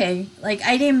 oh, okay. Like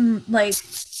I didn't like.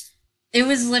 It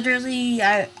was literally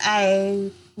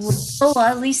I well,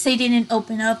 at least they didn't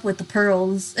open up with the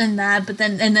pearls and that, but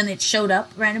then it showed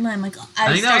up randomly. I'm like,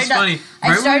 I think that was funny.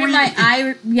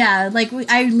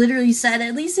 I literally said,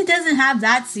 at least it doesn't have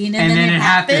that scene, and then it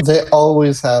happened. They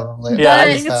always have them.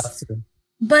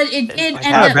 But it did end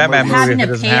up having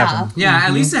a payoff. Yeah,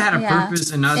 at least it had a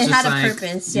purpose and not just like. It had a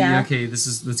purpose. Yeah. Okay,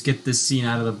 let's get this scene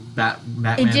out of the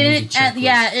Batman. It didn't. At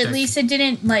least it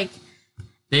didn't like.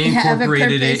 They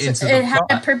incorporated it into the had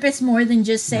a purpose more than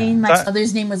just saying my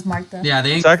mother's name was Martha. Yeah,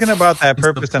 talking about that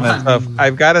purpose and that stuff.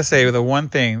 I've got to say the one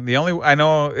thing. I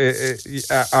know.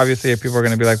 Obviously, people are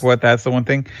going to be like, "What? That's the one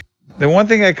thing." The one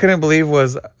thing I couldn't believe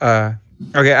was,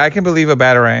 okay, I can believe a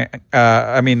batarang.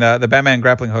 The Batman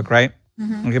grappling hook, right?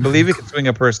 Mm-hmm. I can believe it can swing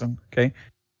a person. Okay.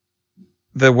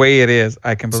 The way it is,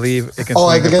 I can believe it can. Oh,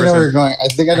 I think I know where you're going. I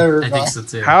think I know where you're going. I think so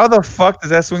too. How the fuck does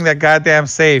that swing that goddamn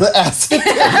safe? Because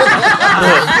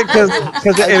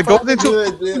it goes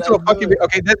into a fucking.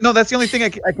 Okay, that's the only thing I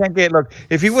can't get. Look,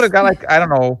 if he would have got like, I don't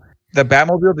know, the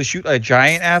Batmobile to shoot a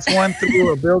giant ass one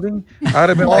through a building, I would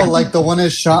have been like the one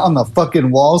is shot on the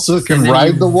fucking wall so it can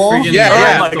ride the wall. Yeah.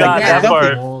 Oh my god, that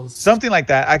part. Something like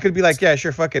that. I could be like, yeah,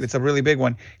 sure, fuck it. It's a really big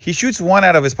one. He shoots one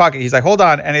out of his pocket. He's like, hold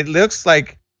on, and it looks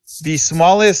like the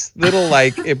smallest little,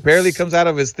 like, it barely comes out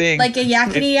of his thing. Like a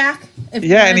yakety yak? And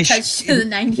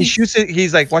he shoots it.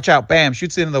 He's like, watch out, bam,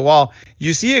 shoots it in the wall.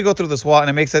 You see it go through this wall, and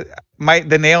it makes it,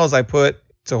 the nails I put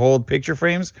to hold picture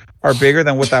frames are bigger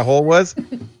than what that hole was.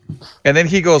 And then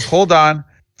he goes, hold on,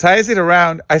 ties it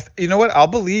around. You know what? I'll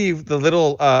believe the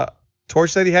little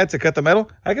torch that he had to cut the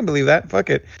metal. I can believe that. Fuck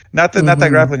it. Not that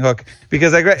grappling hook.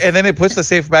 Because and then it puts the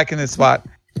safe back in its spot.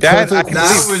 That's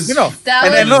believable.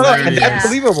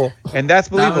 And that's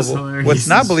believable. What's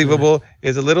not believable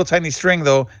is a little tiny string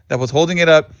though that was holding it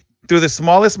up through the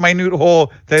smallest minute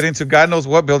hole that into God knows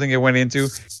what building it went into,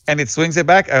 and it swings it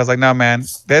back. I was like, no, man,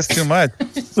 that's too much.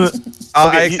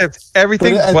 I accept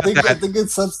everything. I think it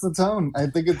sets the tone. I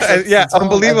think it's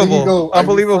unbelievable.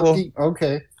 Unbelievable.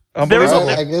 Okay. There was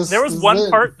one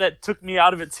part that took me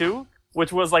out of it too.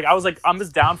 which was like I was like I'm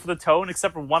just down for the tone,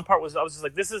 except for one part was I was just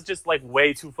like this is just like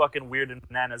way too fucking weird and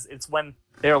bananas. It's when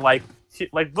they're like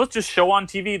let's just show on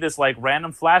TV this like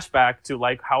random flashback to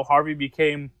like how Harvey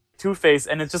became Two-Face,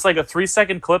 and it's just like a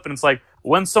 3-second clip, and it's like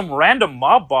when some random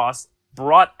mob boss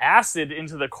brought acid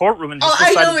into the courtroom and just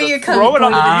decided to throw it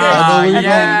on the video.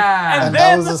 And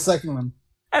that was the second one.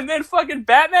 And then fucking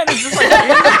Batman is just like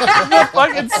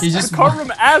in the fucking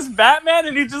courtroom as Batman,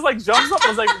 and he just like jumps up. I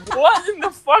was like, what in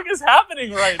the fuck is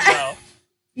happening right now?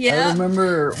 Yeah. I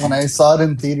remember when I saw it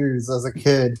in theaters as a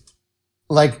kid,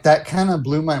 like that kind of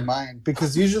blew my mind,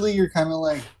 because usually you're kind of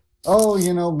like, oh,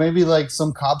 you know, maybe like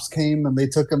some cops came and they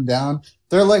took him down.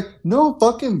 They're like, no,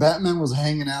 fucking Batman was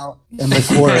hanging out in the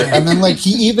court. And then like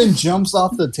he even jumps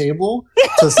off the table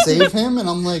to save him, and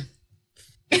I'm like,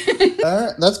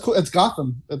 that's cool. It's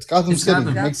Gotham. It's Gotham City.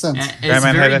 It makes sense.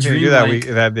 Batman had nothing to do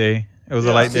that day. It was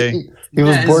a light day. He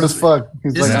was bored as fuck.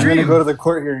 He's like, I'm gonna go to the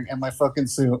court hearing in my fucking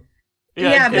suit.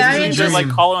 Yeah, Batman just like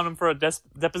calling on him for a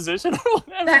deposition.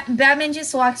 Batman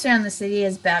just walks around the city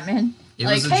as Batman.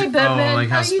 Like, hey, Batman, like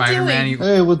how Spider-Man.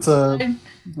 Hey, what's up? I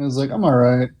was like, I'm all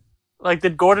right. Like,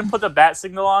 did Gordon put the bat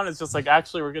signal on? It's just like,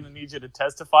 actually, we're gonna need you to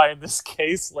testify in this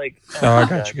case. Like, oh, I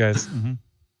got you guys. Mm-hmm.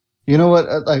 You know what?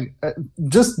 Like,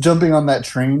 just jumping on that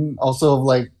train. Also,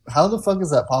 like, how the fuck is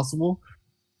that possible?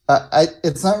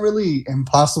 It's not really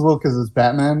impossible because it's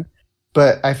Batman,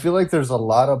 but I feel like there's a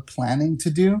lot of planning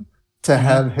to do to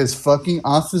have his fucking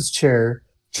office chair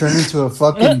turn into a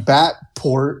fucking bat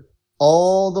port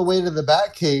all the way to the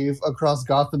Batcave across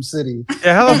Gotham City.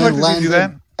 Yeah, how the fuck did he do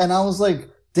that? And I was like,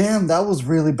 damn, that was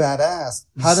really badass.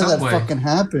 How did that fucking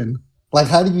happen? Like,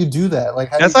 how do you do that?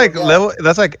 Like, that's like level.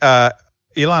 That's like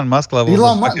Elon Musk level.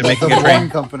 Elon Musk, the Boring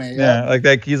Company. Yeah,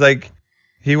 like he's like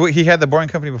he had the Boring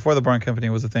Company before the Boring Company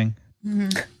was a thing.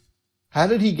 Mm-hmm. How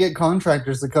did he get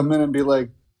contractors to come in and be like,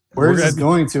 where's this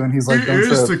going to? And he's like,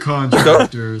 here's the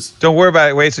contractors. Don't worry about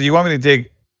it. Wait, so you want me to dig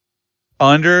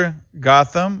under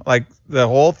Gotham, like the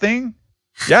whole thing?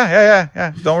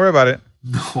 Yeah. Don't worry about it.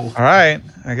 No. All right,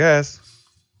 I guess.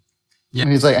 Yeah.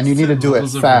 And he's like, and you need to do it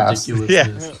fast. Yeah.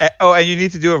 Oh, and you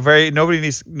need to do it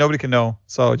nobody can know.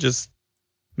 So just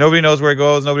nobody knows where it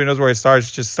goes. Nobody knows where it starts.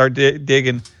 Just start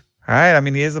digging. All right. I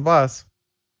mean, he is the boss.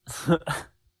 But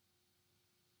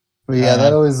yeah,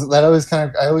 that always kind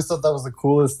of, I always thought that was the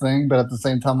coolest thing. But at the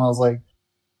same time, I was like,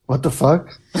 what the fuck?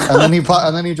 And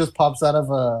then he just pops out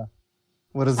of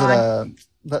what is it?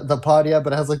 The pod, yeah,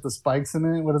 but it has like the spikes in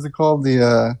it. What is it called?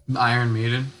 The Iron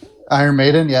Maiden. Iron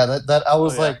Maiden, yeah. That I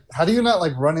was like, how do you not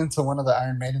like run into one of the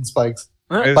Iron Maiden spikes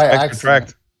by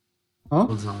accident? Huh?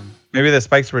 Maybe the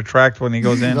spikes retract when he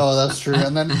goes in. No, that's true.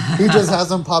 And then he just has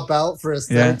them pop out for a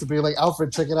second to be like,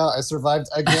 Alfred, check it out. I survived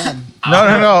again.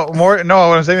 No. What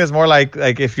I'm saying is more like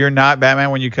if you're not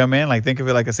Batman when you come in, like think of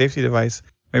it like a safety device.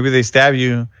 Maybe they stab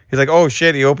you. He's like, oh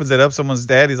shit. He opens it up. Someone's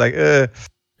dead. He's like,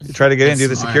 try to get in, do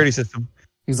the security system.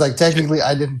 He's like, technically,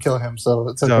 I didn't kill him, so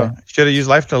it's okay. Should have used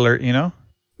life to alert, you know?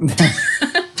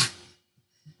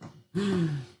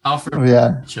 Alfred,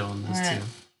 yeah, chilling this too.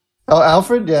 Oh,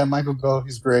 Alfred, yeah, Michael Gough,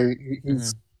 he's great.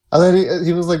 I thought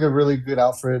he was like a really good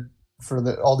Alfred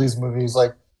for all these movies.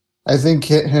 Like, I think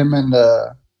him and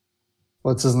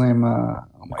what's his name?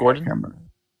 Gordon. God,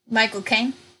 Michael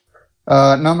Caine.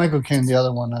 Not Michael Caine. The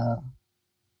other one.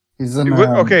 He's in.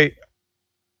 Okay.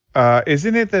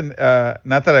 Isn't it then?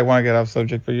 Not that I want to get off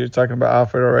subject, but you're talking about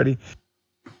Alfred already.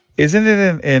 Isn't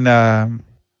it in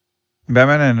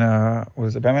Batman and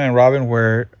was it Batman and Robin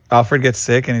where Alfred gets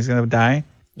sick and he's gonna die?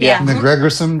 Yeah. The Gregor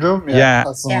syndrome. Yeah.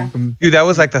 Dude, that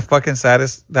was like the fucking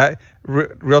saddest. That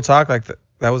real talk, like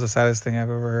that was the saddest thing I've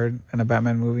ever heard in a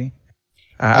Batman movie.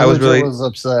 I was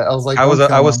upset. I was like, I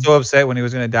was so upset when he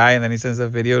was gonna die, and then he sends a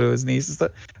video to his niece and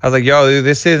stuff. I was like, yo, dude,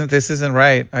 this isn't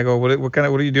right. I go, what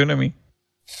are you doing to me?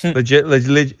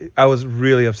 legit, I was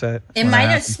really upset. It might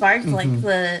have sparked like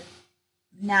the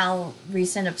now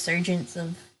recent upsurgence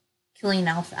of killing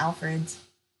Alfreds.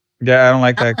 Yeah, I don't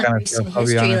like that kind of stuff.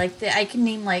 History, like I can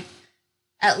name like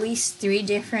at least 3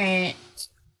 different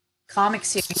comic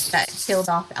series that killed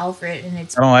off Alfred, and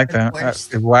it's I don't like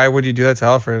that. Why would you do that to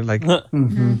Alfred? Like, I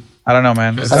don't know,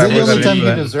 man. I think the only time he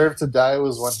deserved to die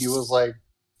was when he was like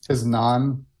his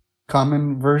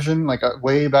non-common version, like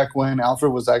way back when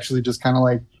Alfred was actually just kind of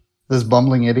like this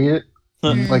bumbling idiot.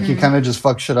 Like he kind of just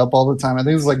fucked shit up all the time. I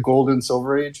think it was like Gold and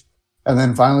Silver Age, and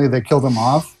then finally they killed him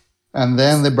off. And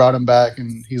then they brought him back,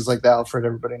 and he's like the Alfred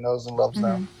everybody knows and loves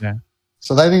now. Yeah.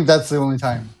 So I think that's the only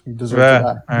time he deserves to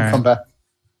die and come back.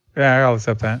 Yeah, I'll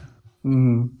accept that.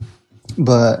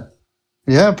 But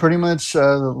yeah, pretty much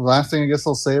the last thing I guess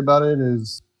I'll say about it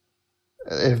is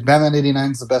if Batman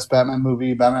 '89 is the best Batman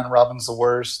movie, Batman and Robin's the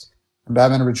worst.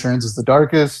 Batman Returns is the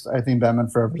darkest. I think Batman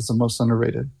Forever is the most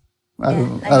underrated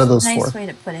out of those four. Nice way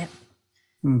to put it.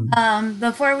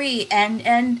 Before we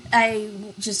end, I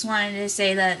just wanted to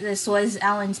say that this was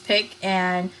Alan's pick,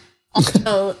 and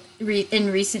also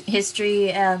in recent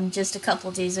history, just a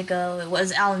couple days ago, it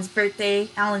was Alan's birthday,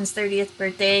 Alan's 30th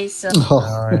birthday. So,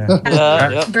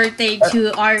 birthday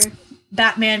to our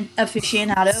Batman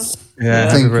aficionado. Yeah,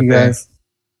 thank you guys.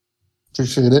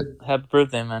 Appreciate it. Happy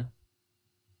birthday, man.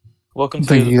 Welcome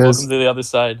to the other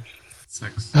side.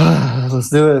 Let's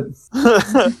do it.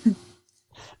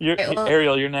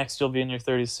 Ariel, you're next. You'll be in your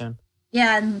 30s soon.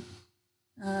 Yeah,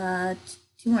 and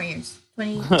 2 more years.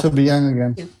 20. To be young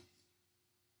again.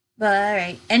 But all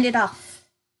right, end it off,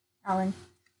 Alan.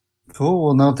 Cool.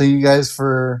 Well, no, thank you guys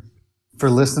for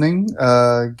listening.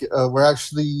 We're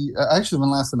actually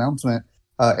one last announcement.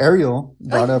 Ariel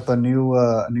brought up a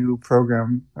new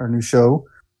program or new show.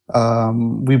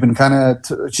 We've been kind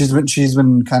of she's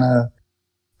been kind of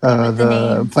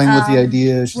playing with the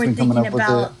idea. She's been coming up with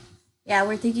it. Yeah,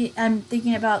 I'm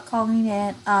thinking about calling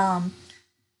it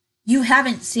You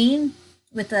Haven't Seen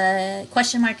with a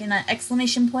question mark and an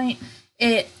exclamation point.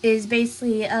 It is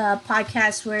basically a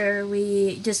podcast where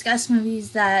we discuss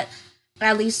movies that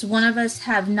at least one of us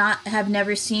have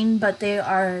never seen, but they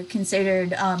are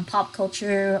considered pop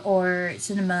culture or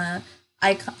cinema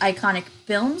iconic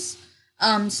films.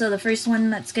 So the first one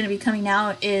that's going to be coming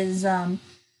out is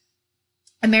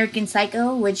American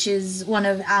Psycho, which is one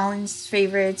of Alan's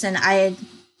favorites, and I've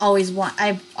always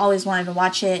wanted to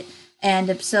watch it.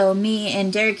 And so me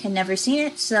and Derek had never seen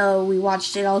it, so we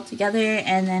watched it all together,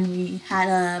 and then we had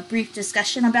a brief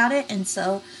discussion about it. And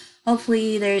so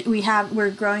hopefully we're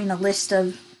growing a list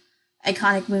of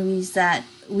iconic movies that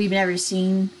we've never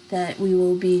seen that we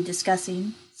will be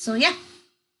discussing. So yeah.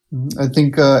 I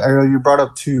think Ariel, you brought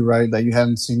up 2, right? That you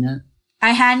hadn't seen yet.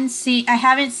 I haven't seen.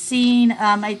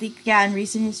 I think in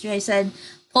recent history I said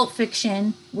Pulp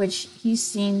Fiction, which he's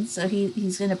seen, so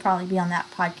he's going to probably be on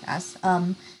that podcast.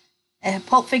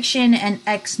 Pulp Fiction and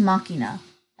Ex Machina.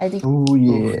 I think. Oh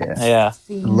yeah.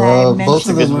 Love both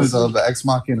of those movies. The Ex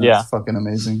Machina is fucking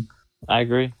amazing. I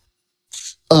agree.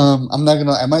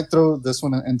 I might throw this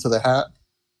one into the hat.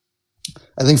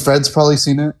 I think Fred's probably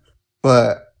seen it,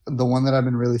 but the one that I've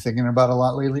been really thinking about a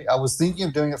lot lately, I was thinking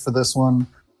of doing it for this one,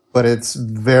 but it's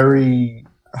very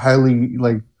highly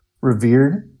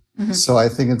revered. Mm-hmm. So I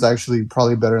think it's actually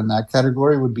probably better in that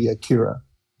category. Would be Akira,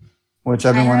 which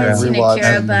I've been wanting to rewatch.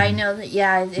 Akira, but I know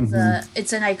that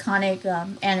it's an iconic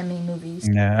anime movie.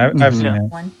 Yeah, I've seen it.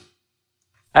 One.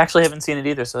 I actually haven't seen it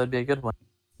either, so that'd be a good one.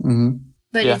 Mm-hmm.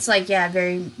 But it's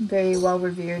very, very well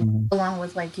revered, along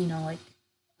with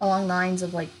along the lines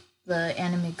of the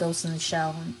anime Ghost in the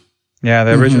Shell. Yeah,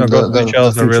 the original Ghost in the Shell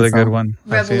is a really good one.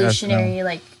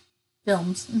 Revolutionary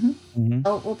films. Mm-hmm.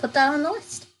 So we'll put that on the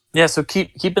list. Yeah, so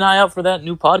keep an eye out for that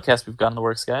new podcast we've got in the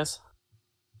works, guys.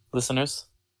 Listeners.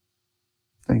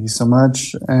 Thank you so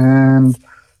much. And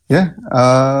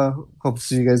hope to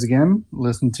see you guys again.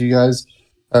 Listen to you guys.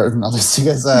 Not listen to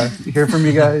you guys. Hear from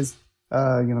you guys.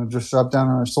 Just drop down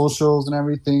on our socials and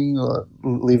everything.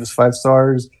 Leave us 5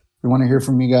 stars. We want to hear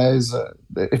from you guys.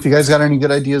 If you guys got any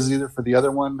good ideas either for the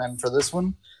other one and for this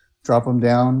one, drop them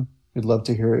down. We'd love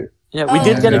to hear it. Yeah, we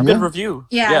did get a good review.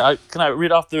 Yeah. Can I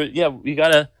read off we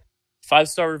got a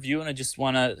 5-star review, and I just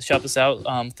want to shout this out.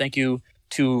 Thank you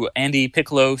to Andy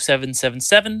Piccolo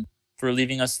 777 for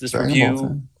leaving us this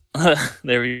review.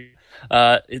 There we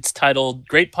go. It's titled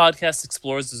 "Great Podcast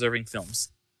Explores Deserving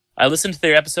Films." I listened to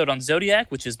their episode on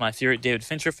Zodiac, which is my favorite David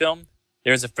Fincher film.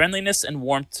 There is a friendliness and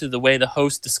warmth to the way the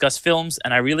hosts discuss films,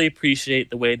 and I really appreciate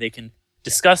the way they can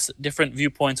discuss different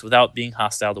viewpoints without being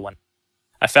hostile to one.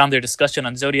 I found their discussion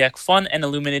on Zodiac fun and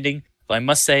illuminating, but I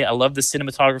must say I love the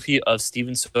cinematography of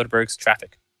Steven Soderbergh's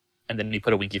Traffic. And then he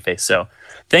put a winky face. So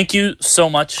thank you so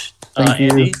much,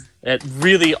 Andy. It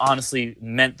really honestly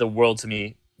meant the world to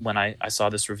me when I saw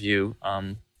this review.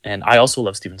 And I also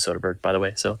love Steven Soderbergh, by the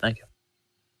way, so thank you.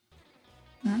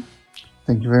 Mm-hmm.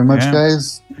 Thank you very much,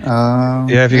 guys.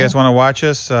 If you guys want to watch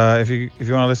us, if you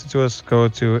want to listen to us, go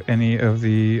to any of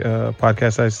the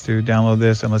podcast sites to download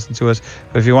this and listen to us.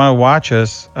 But if you want to watch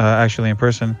us actually in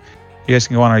person, you guys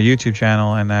can go on our YouTube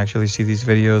channel and actually see these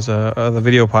videos, the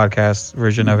video podcast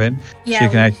version of it. Yeah, so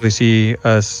you can actually see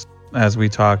us as we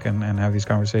talk and have these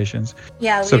conversations.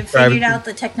 Yeah, we've figured out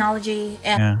the technology,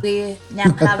 and we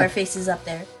now have our faces up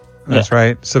there. That's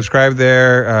right. Subscribe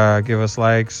there. Give us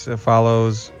likes,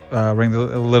 follows. Ring the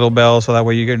little bell so that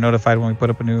way you get notified when we put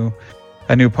up a new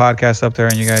podcast up there,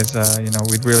 and you guys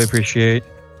we'd really appreciate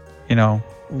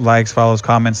likes, follows,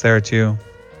 comments there too.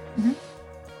 Mm-hmm.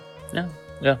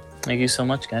 Yeah thank you so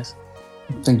much, guys.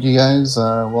 Thank you guys.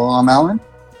 Well, I'm Alan.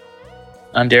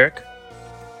 I'm Derek.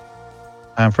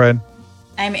 I'm Fred.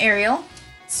 I'm Ariel.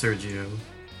 Sergio.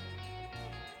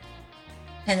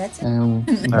 And that's it. And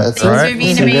That's that's all it. right. for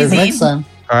being See you guys amazing. next time.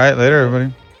 All right, later,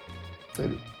 everybody.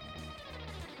 Later.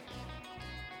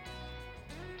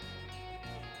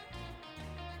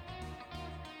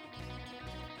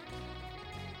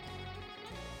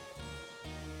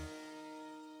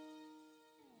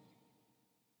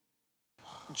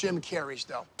 Jim Carrey's,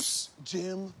 though. Psst,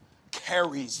 Jim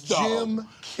Carrey's, though. Jim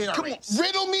Carrey. Come on,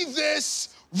 riddle me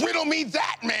this, riddle me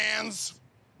that, mans.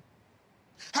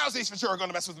 How's Ace Ventura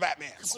gonna mess with Batman?